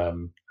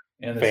um,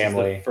 And this is the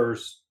family.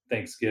 first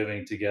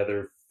Thanksgiving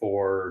together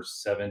for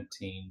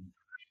 17.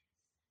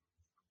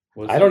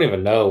 Was I it? don't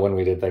even know when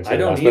we did I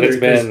Thanksgiving don't last, but either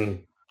it's because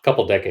been a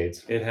couple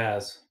decades. it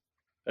has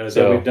that we've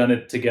So done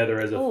it together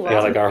as Oh yeah,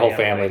 as a wow. like our whole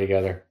family family.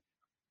 together.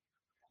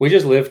 We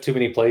just live too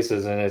many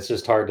places, and it's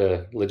just hard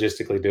to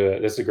logistically do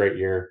it. This is a great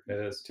year It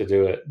is. to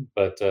do it,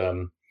 but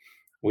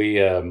we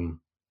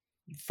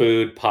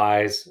food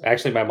pies.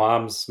 Actually, my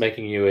mom's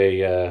making you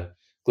a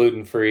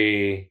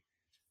gluten-free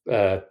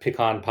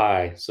pecan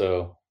pie.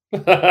 So,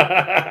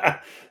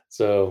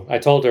 so I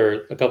told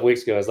her a couple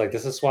weeks ago, I was like,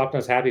 "This is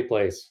Swapna's happy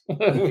place.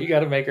 We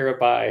got to make her a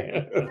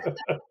pie."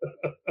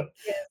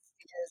 Yes,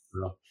 yes.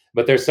 So,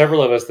 but there's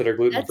several of us that are That's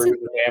gluten-free it.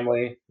 in the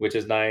family, which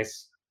is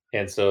nice,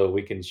 and so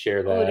we can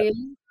share Oh that.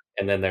 really?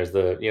 And then there's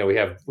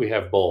we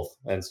have both,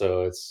 and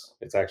so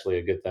it's actually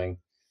a good thing.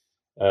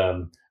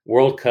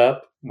 World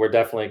Cup, we're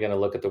definitely going to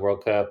look at the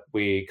World Cup.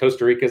 We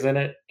Costa Rica's in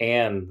it,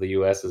 and the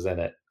U.S. is in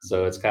it,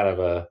 so it's Mhm. kind of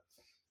a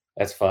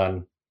that's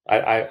fun.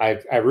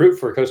 I root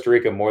for Costa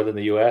Rica more than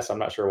the U.S. I'm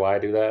not sure why I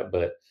do that,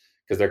 but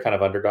because they're kind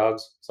of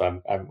underdogs, so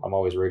I'm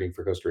always rooting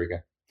for Costa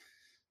Rica.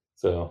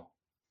 So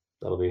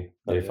that'll be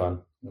Yeah.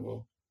 fun.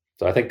 Well,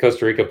 So I think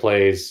Costa Rica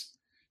plays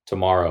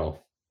tomorrow.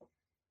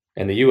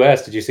 And the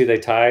U.S. Did you see they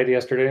tied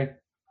yesterday?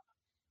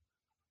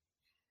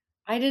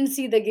 I didn't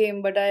see the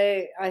game, but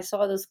I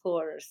saw the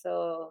score.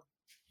 So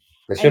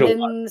They should and have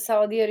won. then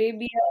Saudi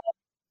Arabia,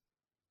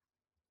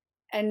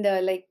 and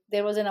like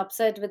there was an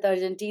upset with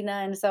Argentina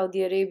and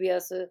Saudi Arabia.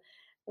 So it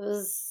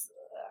was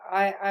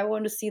I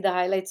want to see the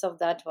highlights of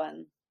that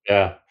one.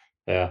 Yeah,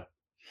 yeah.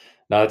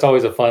 No, it's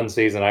always a fun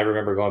season. I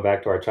remember going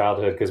back to our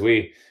childhood because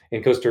we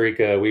in Costa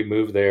Rica, we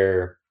moved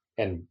there,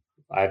 and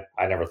I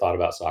never thought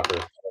about soccer.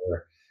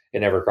 It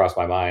never crossed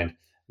my mind.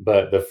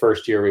 But the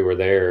first year we were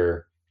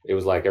there, it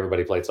was like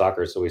everybody played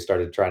soccer, so we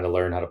started trying to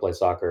learn how to play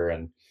soccer,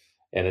 and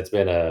it's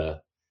been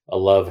a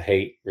love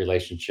hate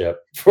relationship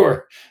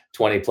for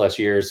 20 plus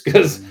years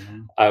because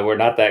mhm. we're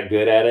not that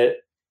good at it.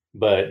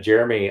 But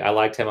Jeremy, I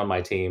liked him on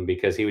my team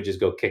because he would just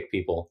go kick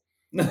people,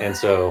 and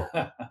so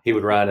he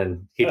would run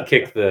and he'd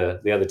kick the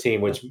other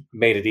team, which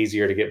made it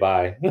easier to get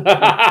by.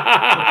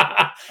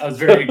 I was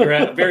very You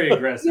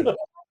aggressive.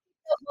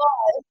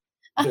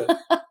 Yeah.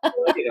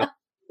 Well,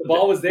 The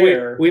ball was we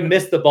there.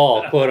 missed the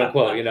ball, quote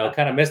unquote.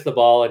 Kind of missed the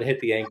ball and hit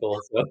the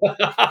ankle.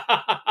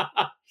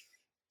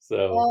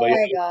 So, Oh but yeah,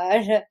 my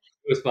god.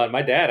 it was fun.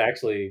 My dad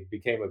actually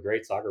became a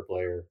great soccer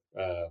player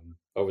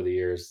over the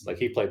years. Like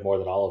he Mhm. played more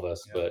than all of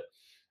us, Yep.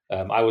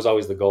 but I was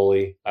always the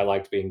goalie. I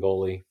liked being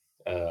goalie.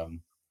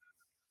 Um,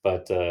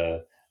 but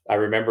I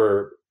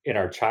remember in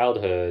our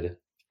childhood,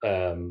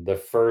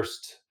 the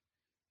first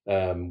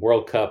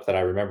World Cup that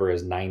I remember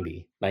is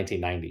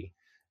 1990.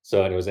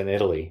 So, and it was in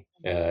Italy.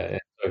 In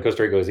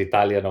Costa Rica was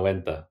Italia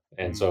 90.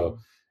 And so Mhm.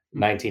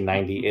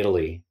 1990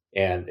 Italy.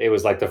 And it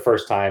was like the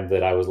first time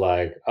that I was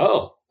like,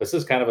 oh, this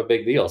is kind of a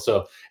big deal.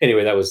 So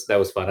anyway, that was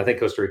fun. I think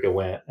Costa Rica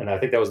went, and I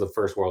think that was the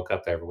first World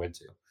Cup I ever went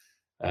to.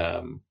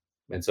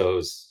 And so it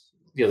was,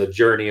 the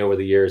journey over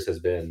the years has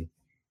been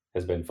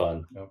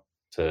fun Yep.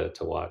 to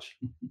watch.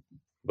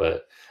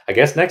 But I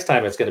guess next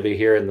time it's going to be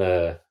here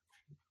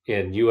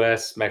in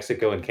U.S.,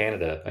 Mexico, and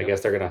Canada. I Yep.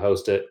 guess they're going to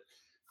host it.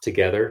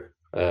 together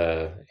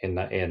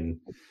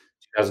in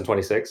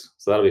 2026.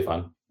 So that'll be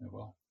fun. Yeah,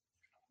 well,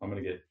 I'm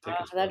gonna get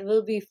tickets for That it.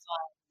 will be fun.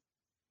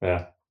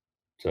 Yeah.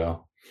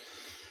 So,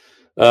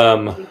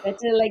 um, We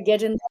better like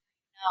get in there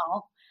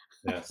now.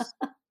 Yes.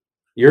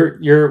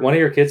 your one of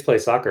your kids play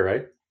soccer,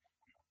 right?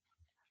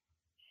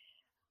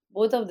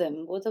 Both of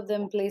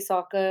them play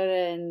soccer,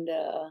 and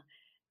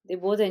they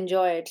both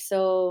enjoy it.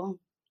 So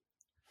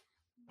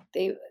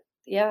they,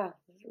 yeah,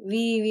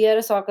 we are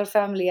a soccer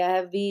family. I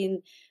have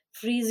been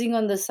freezing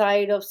on the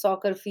side of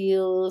soccer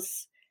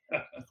fields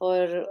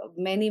for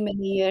many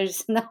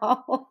years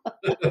now.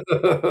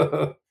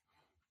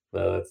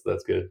 No,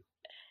 that's good.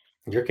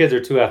 Your kids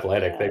are too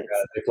athletic. Yeah, it's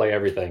They play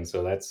everything,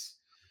 so that's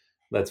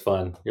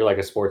fun. You're like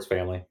a sports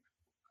family.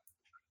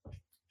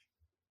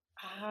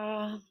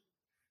 uh,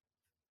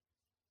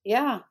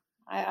 yeah,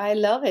 I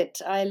love it.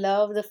 I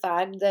love the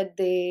fact that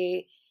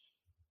they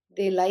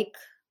like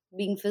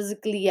being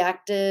physically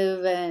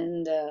active,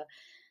 and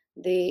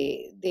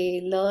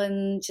they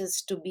learn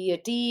just to be a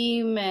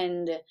team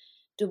and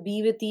to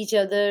be with each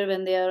other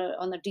when they are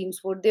on a team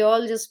sport. They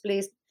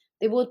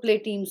both play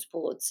team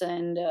sports,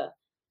 and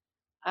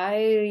I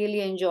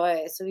really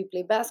enjoy. So we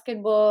play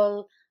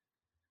basketball,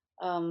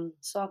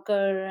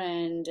 soccer,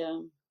 and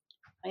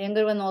my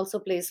younger one also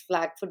plays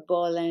flag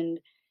football and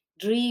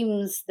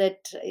dreams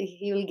that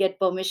he will get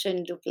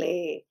permission to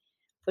play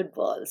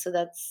football. So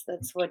that's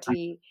what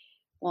he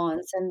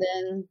wants. And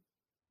then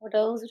what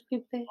else did we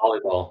play?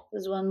 Volleyball.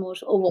 There's one more.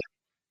 Oh,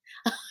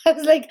 I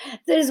was like,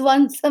 there's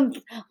one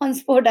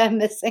sport I'm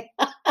missing.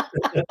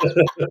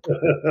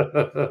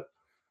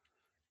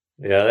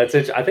 Yeah, that's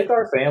it. I think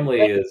our family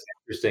But is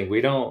interesting.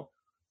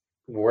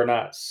 We're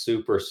not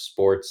super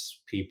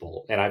sports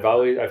people, and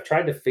I've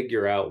tried to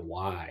figure out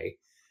why.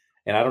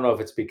 And I don't know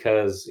if it's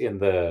because in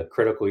the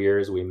critical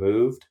years we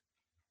moved,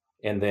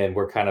 and then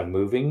we're kind of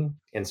moving,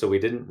 and so we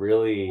didn't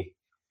really.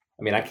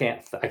 I mean, I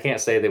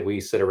can't say that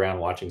we sit around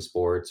watching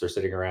sports or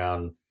sitting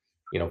around,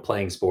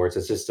 playing sports.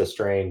 It's just a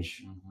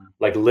strange. Mhm.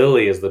 Like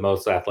Lily is the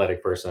most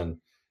athletic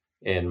person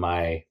in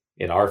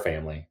our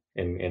family,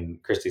 in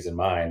Christie's and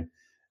mine.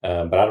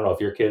 But I don't know if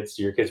do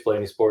your kids play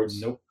any sports?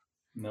 Nope.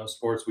 No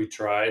sports. We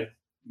tried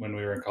when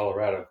we were in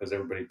Colorado because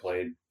everybody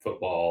played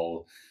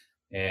football,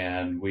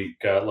 and we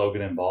got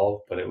Logan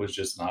involved, but it was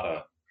just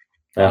not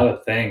Yeah,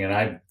 a thing. And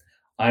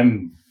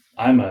I'm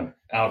I'm a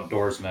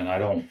outdoorsman.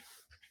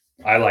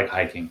 I like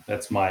hiking.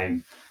 That's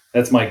my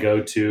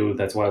go-to.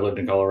 That's why I lived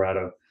in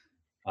Colorado.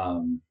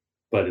 Um,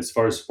 but as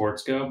far as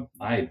sports go,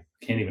 I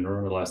can't even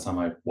remember the last time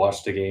I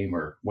watched a game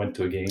or went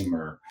to a game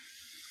or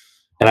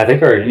and I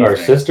think did our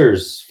anything.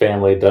 sister's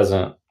family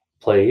doesn't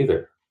play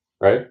either,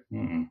 right?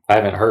 Mm-mm. I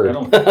haven't heard.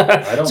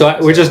 I don't So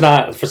think we're just so.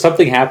 not. For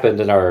something happened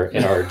in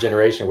our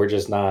generation. We're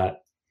just not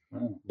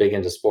Oh, big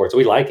into sports.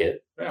 We like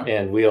it yeah.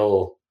 and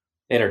we'll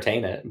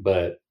entertain it,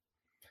 but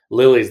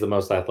Lily's the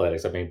most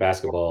athletics. I mean,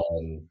 basketball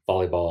and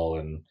volleyball,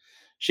 and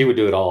she would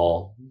do it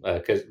all.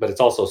 But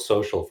it's also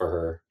social for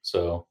her,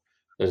 so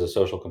there's a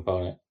social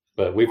component.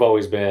 But we've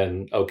always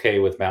been okay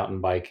with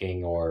mountain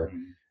biking or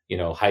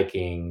Mm.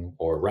 hiking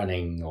or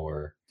running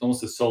or. It's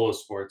almost a solo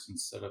sports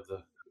instead of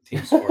the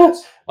team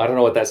sports. I don't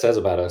know what that says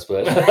about us,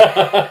 but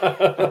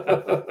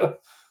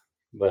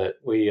but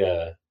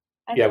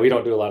I yeah, think we it's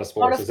don't do a lot of a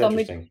lot sports. of It's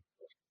commit. interesting.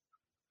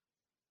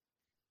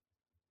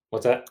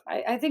 What's that?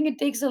 I think it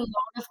takes a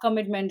lot of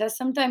commitment. I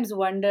sometimes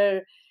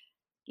wonder,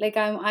 like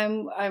I'm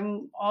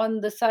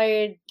on the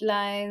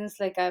sidelines,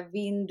 like I've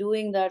been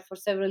doing that for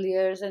several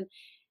years, and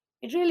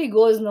it really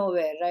goes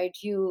nowhere, right?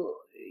 You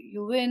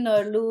win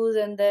or lose,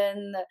 and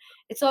then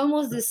it's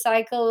almost this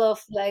cycle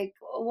of like,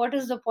 what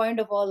is the point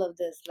of all of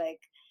this?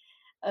 Like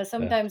Yeah,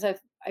 sometimes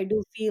I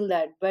do feel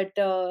that, but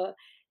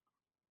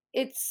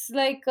it's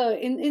like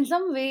in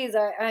some ways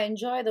I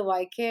enjoy the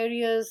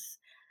vicarious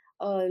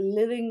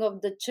living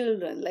of the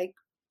children, like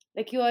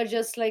you are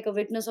just like a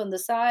witness on the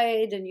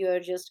side, and you are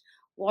just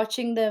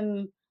watching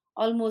them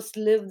almost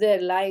live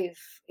their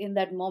life in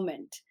that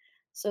moment.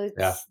 So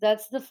yeah,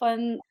 that's the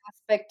fun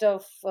aspect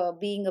of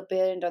being a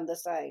parent on the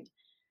side.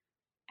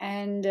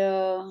 And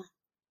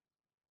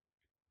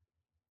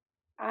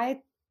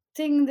I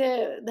think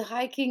the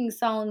hiking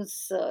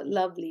sounds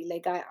lovely.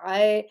 Like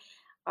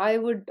I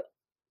would,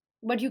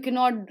 but you can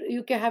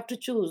have to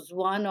choose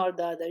one or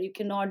the other. You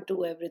cannot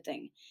do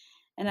everything.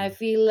 And I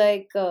feel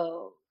like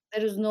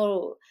there is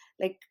no,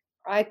 like,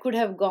 I could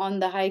have gone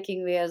the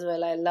hiking way as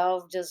well. I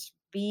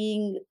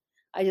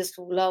just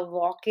love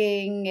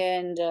walking,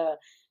 and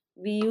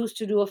we used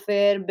to do a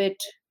fair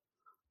bit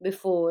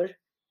before.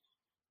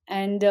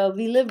 And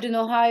we lived in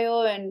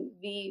Ohio, and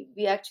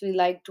we actually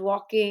liked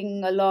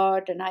walking a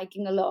lot and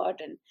hiking a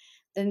lot. And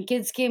then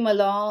kids came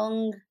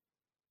along,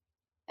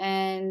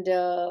 and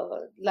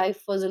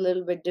life was a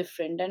little bit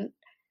different. And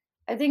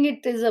I think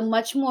it is a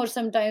much more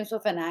sometimes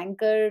of an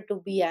anchor to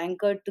be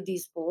anchored to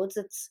these sports.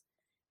 It's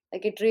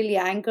like it really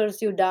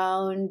anchors you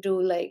down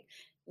to, like,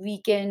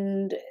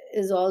 weekend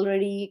is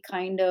already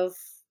kind of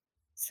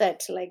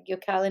set, like your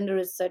calendar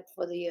is set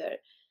for the year.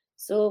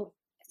 So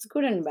it's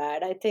good and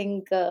bad. I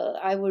think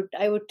I would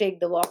take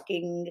the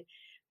walking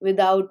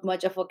without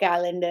much of a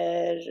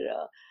calendar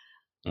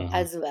Mhm.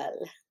 as well.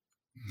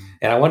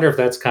 And I wonder if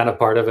that's kind of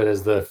part of it,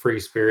 is the free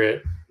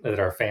spirit that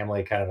our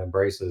family kind of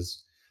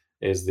embraces,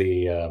 is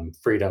the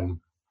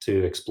freedom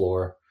to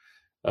explore.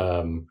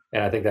 And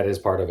I think that is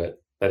part of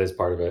it. That is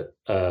part of it.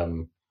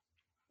 And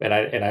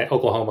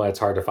Oklahoma, it's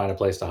hard to find a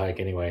place to hike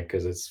anyway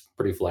because it's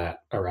pretty flat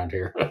around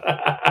here.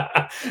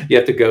 You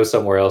have to go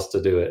somewhere else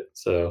to do it.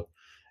 So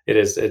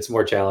it's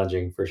more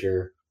challenging for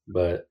sure.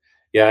 But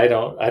yeah,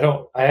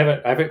 I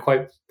haven't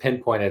quite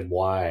pinpointed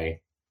why.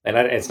 And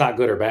it's not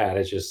good or bad.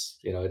 It's just,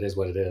 it is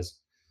what it is.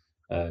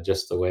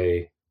 Just the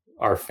way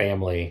our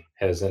family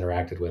has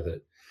interacted with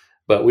it.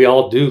 But we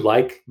all do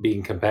like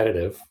being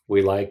competitive.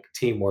 We like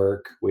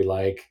teamwork. We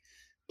like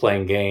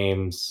playing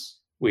games.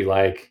 We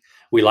like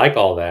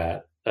all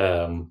that.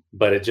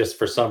 But it just,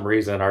 for some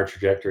reason, our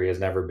trajectory has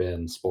never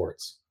been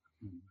sports.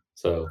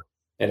 So,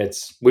 and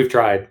we've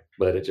tried,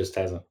 but it just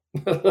hasn't.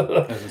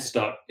 Hasn't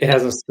stuck. It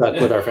hasn't stuck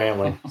with our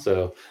family.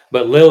 So,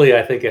 but Lily,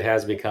 I think it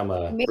has become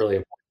a Maybe really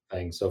important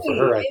thing. So for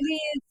her, Lily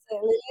is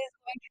going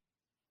to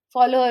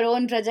follow her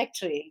own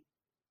trajectory.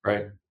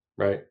 right,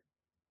 right.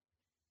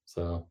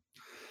 So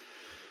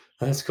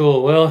that's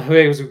cool. Well,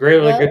 hey, it was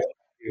really Well, good talking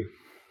to you.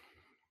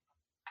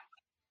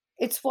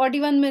 it's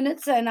 41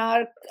 minutes, and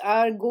our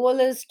goal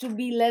is to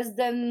be less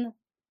than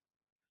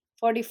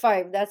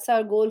 45. That's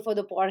our goal for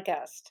the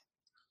podcast.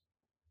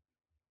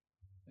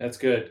 That's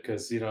good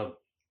because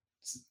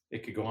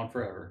it could go on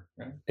forever,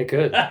 right? It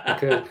could.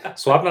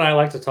 Swapna and I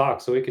like to talk,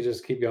 so we could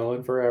just keep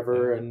going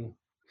forever. And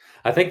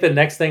I think the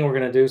next thing we're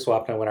going to do,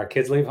 Swapna, when our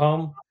kids leave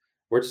home,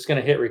 we're just going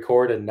to hit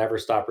record and never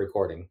stop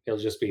recording. It'll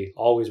just be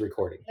always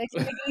recording. Like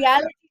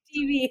reality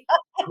TV.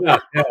 Yeah.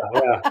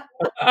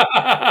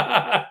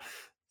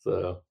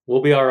 So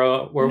we'll be our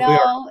own. We'll be our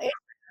No, own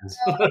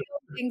no, I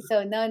don't think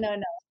so. No,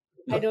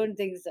 I don't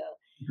think so.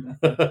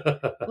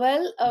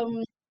 Well,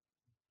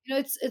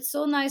 it's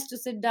so nice to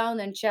sit down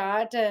and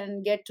chat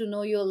and get to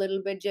know you a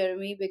little bit,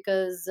 Jeremy,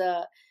 because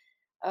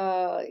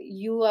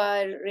you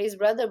are Ray's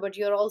brother, but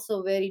you're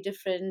also very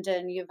different,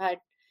 and you've had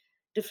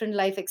different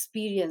life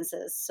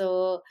experiences.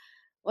 So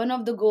one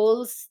of the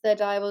goals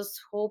that I was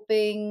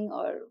hoping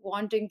or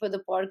wanting for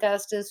the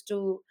podcast is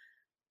to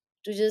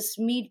just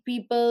meet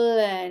people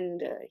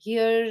and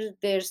hear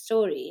their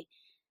story,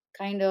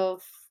 kind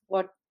of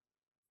what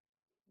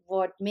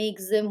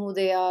makes them who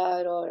they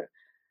are, or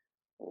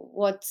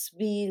what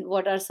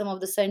are some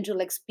of the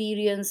central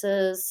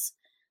experiences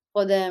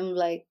for them,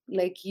 like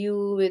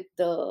you with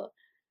the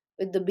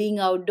being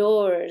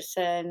outdoors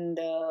and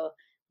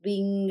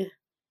being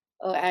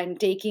and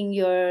taking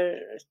your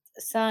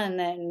son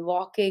and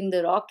walking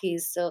the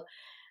Rockies. So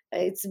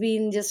it's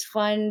been just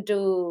fun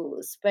to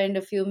spend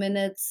a few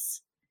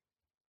minutes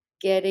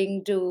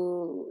getting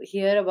to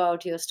hear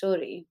about your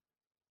story.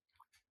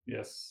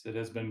 Yes, it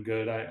has been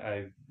good.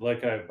 I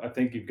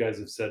think you guys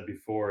have said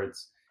before.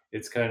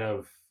 It's kind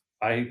of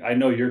I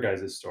know your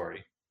guys'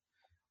 story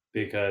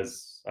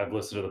because I've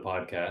listened to the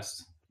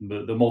podcast,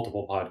 the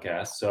multiple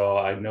podcasts, so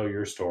I know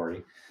your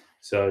story.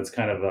 So it's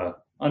kind of a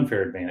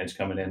unfair advantage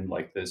coming in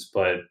like this,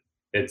 but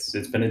it's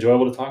been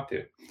enjoyable to talk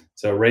to.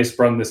 So Ray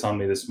sprung this on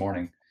me this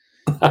morning.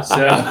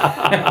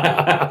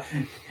 So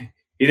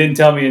he didn't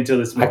tell me until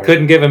this I morning.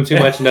 couldn't give him too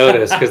much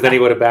notice because then he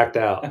would have backed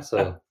out.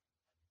 So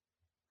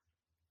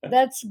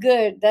That's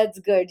good.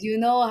 You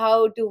know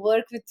how to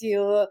work with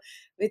your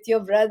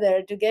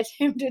brother to get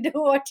him to do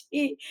what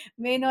he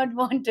may not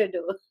want to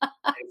do.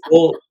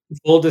 full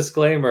full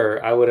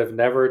disclaimer, I would have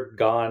never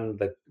gone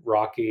the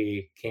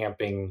Rocky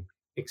camping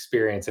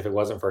experience if it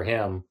wasn't for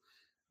him,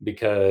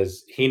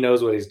 because he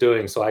knows what he's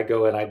doing. So I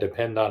go and I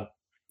depend on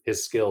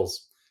his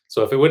skills.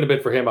 So if it wouldn't have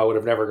been for him, I would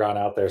have never gone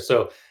out there.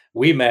 So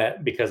we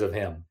met because of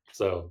him.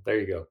 So there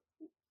you go.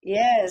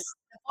 Yes,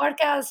 the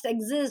podcast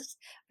exists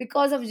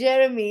because of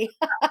Jeremy.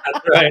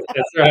 That's right.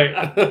 That's right.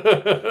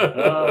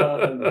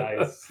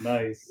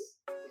 Nice.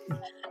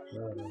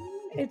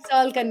 It's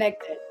all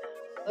connected.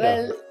 Yeah.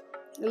 Well,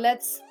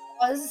 let's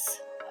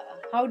pause.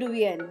 How do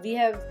we end?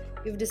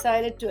 We've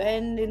decided to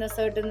end in a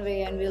certain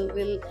way, and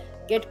we'll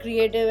get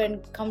creative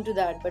and come to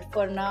that. But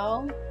for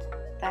now,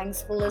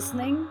 thanks for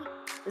listening.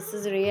 This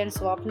is Ray and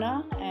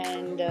Swapna,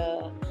 and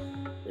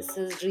this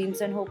is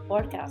Dreams and Hope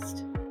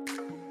podcast.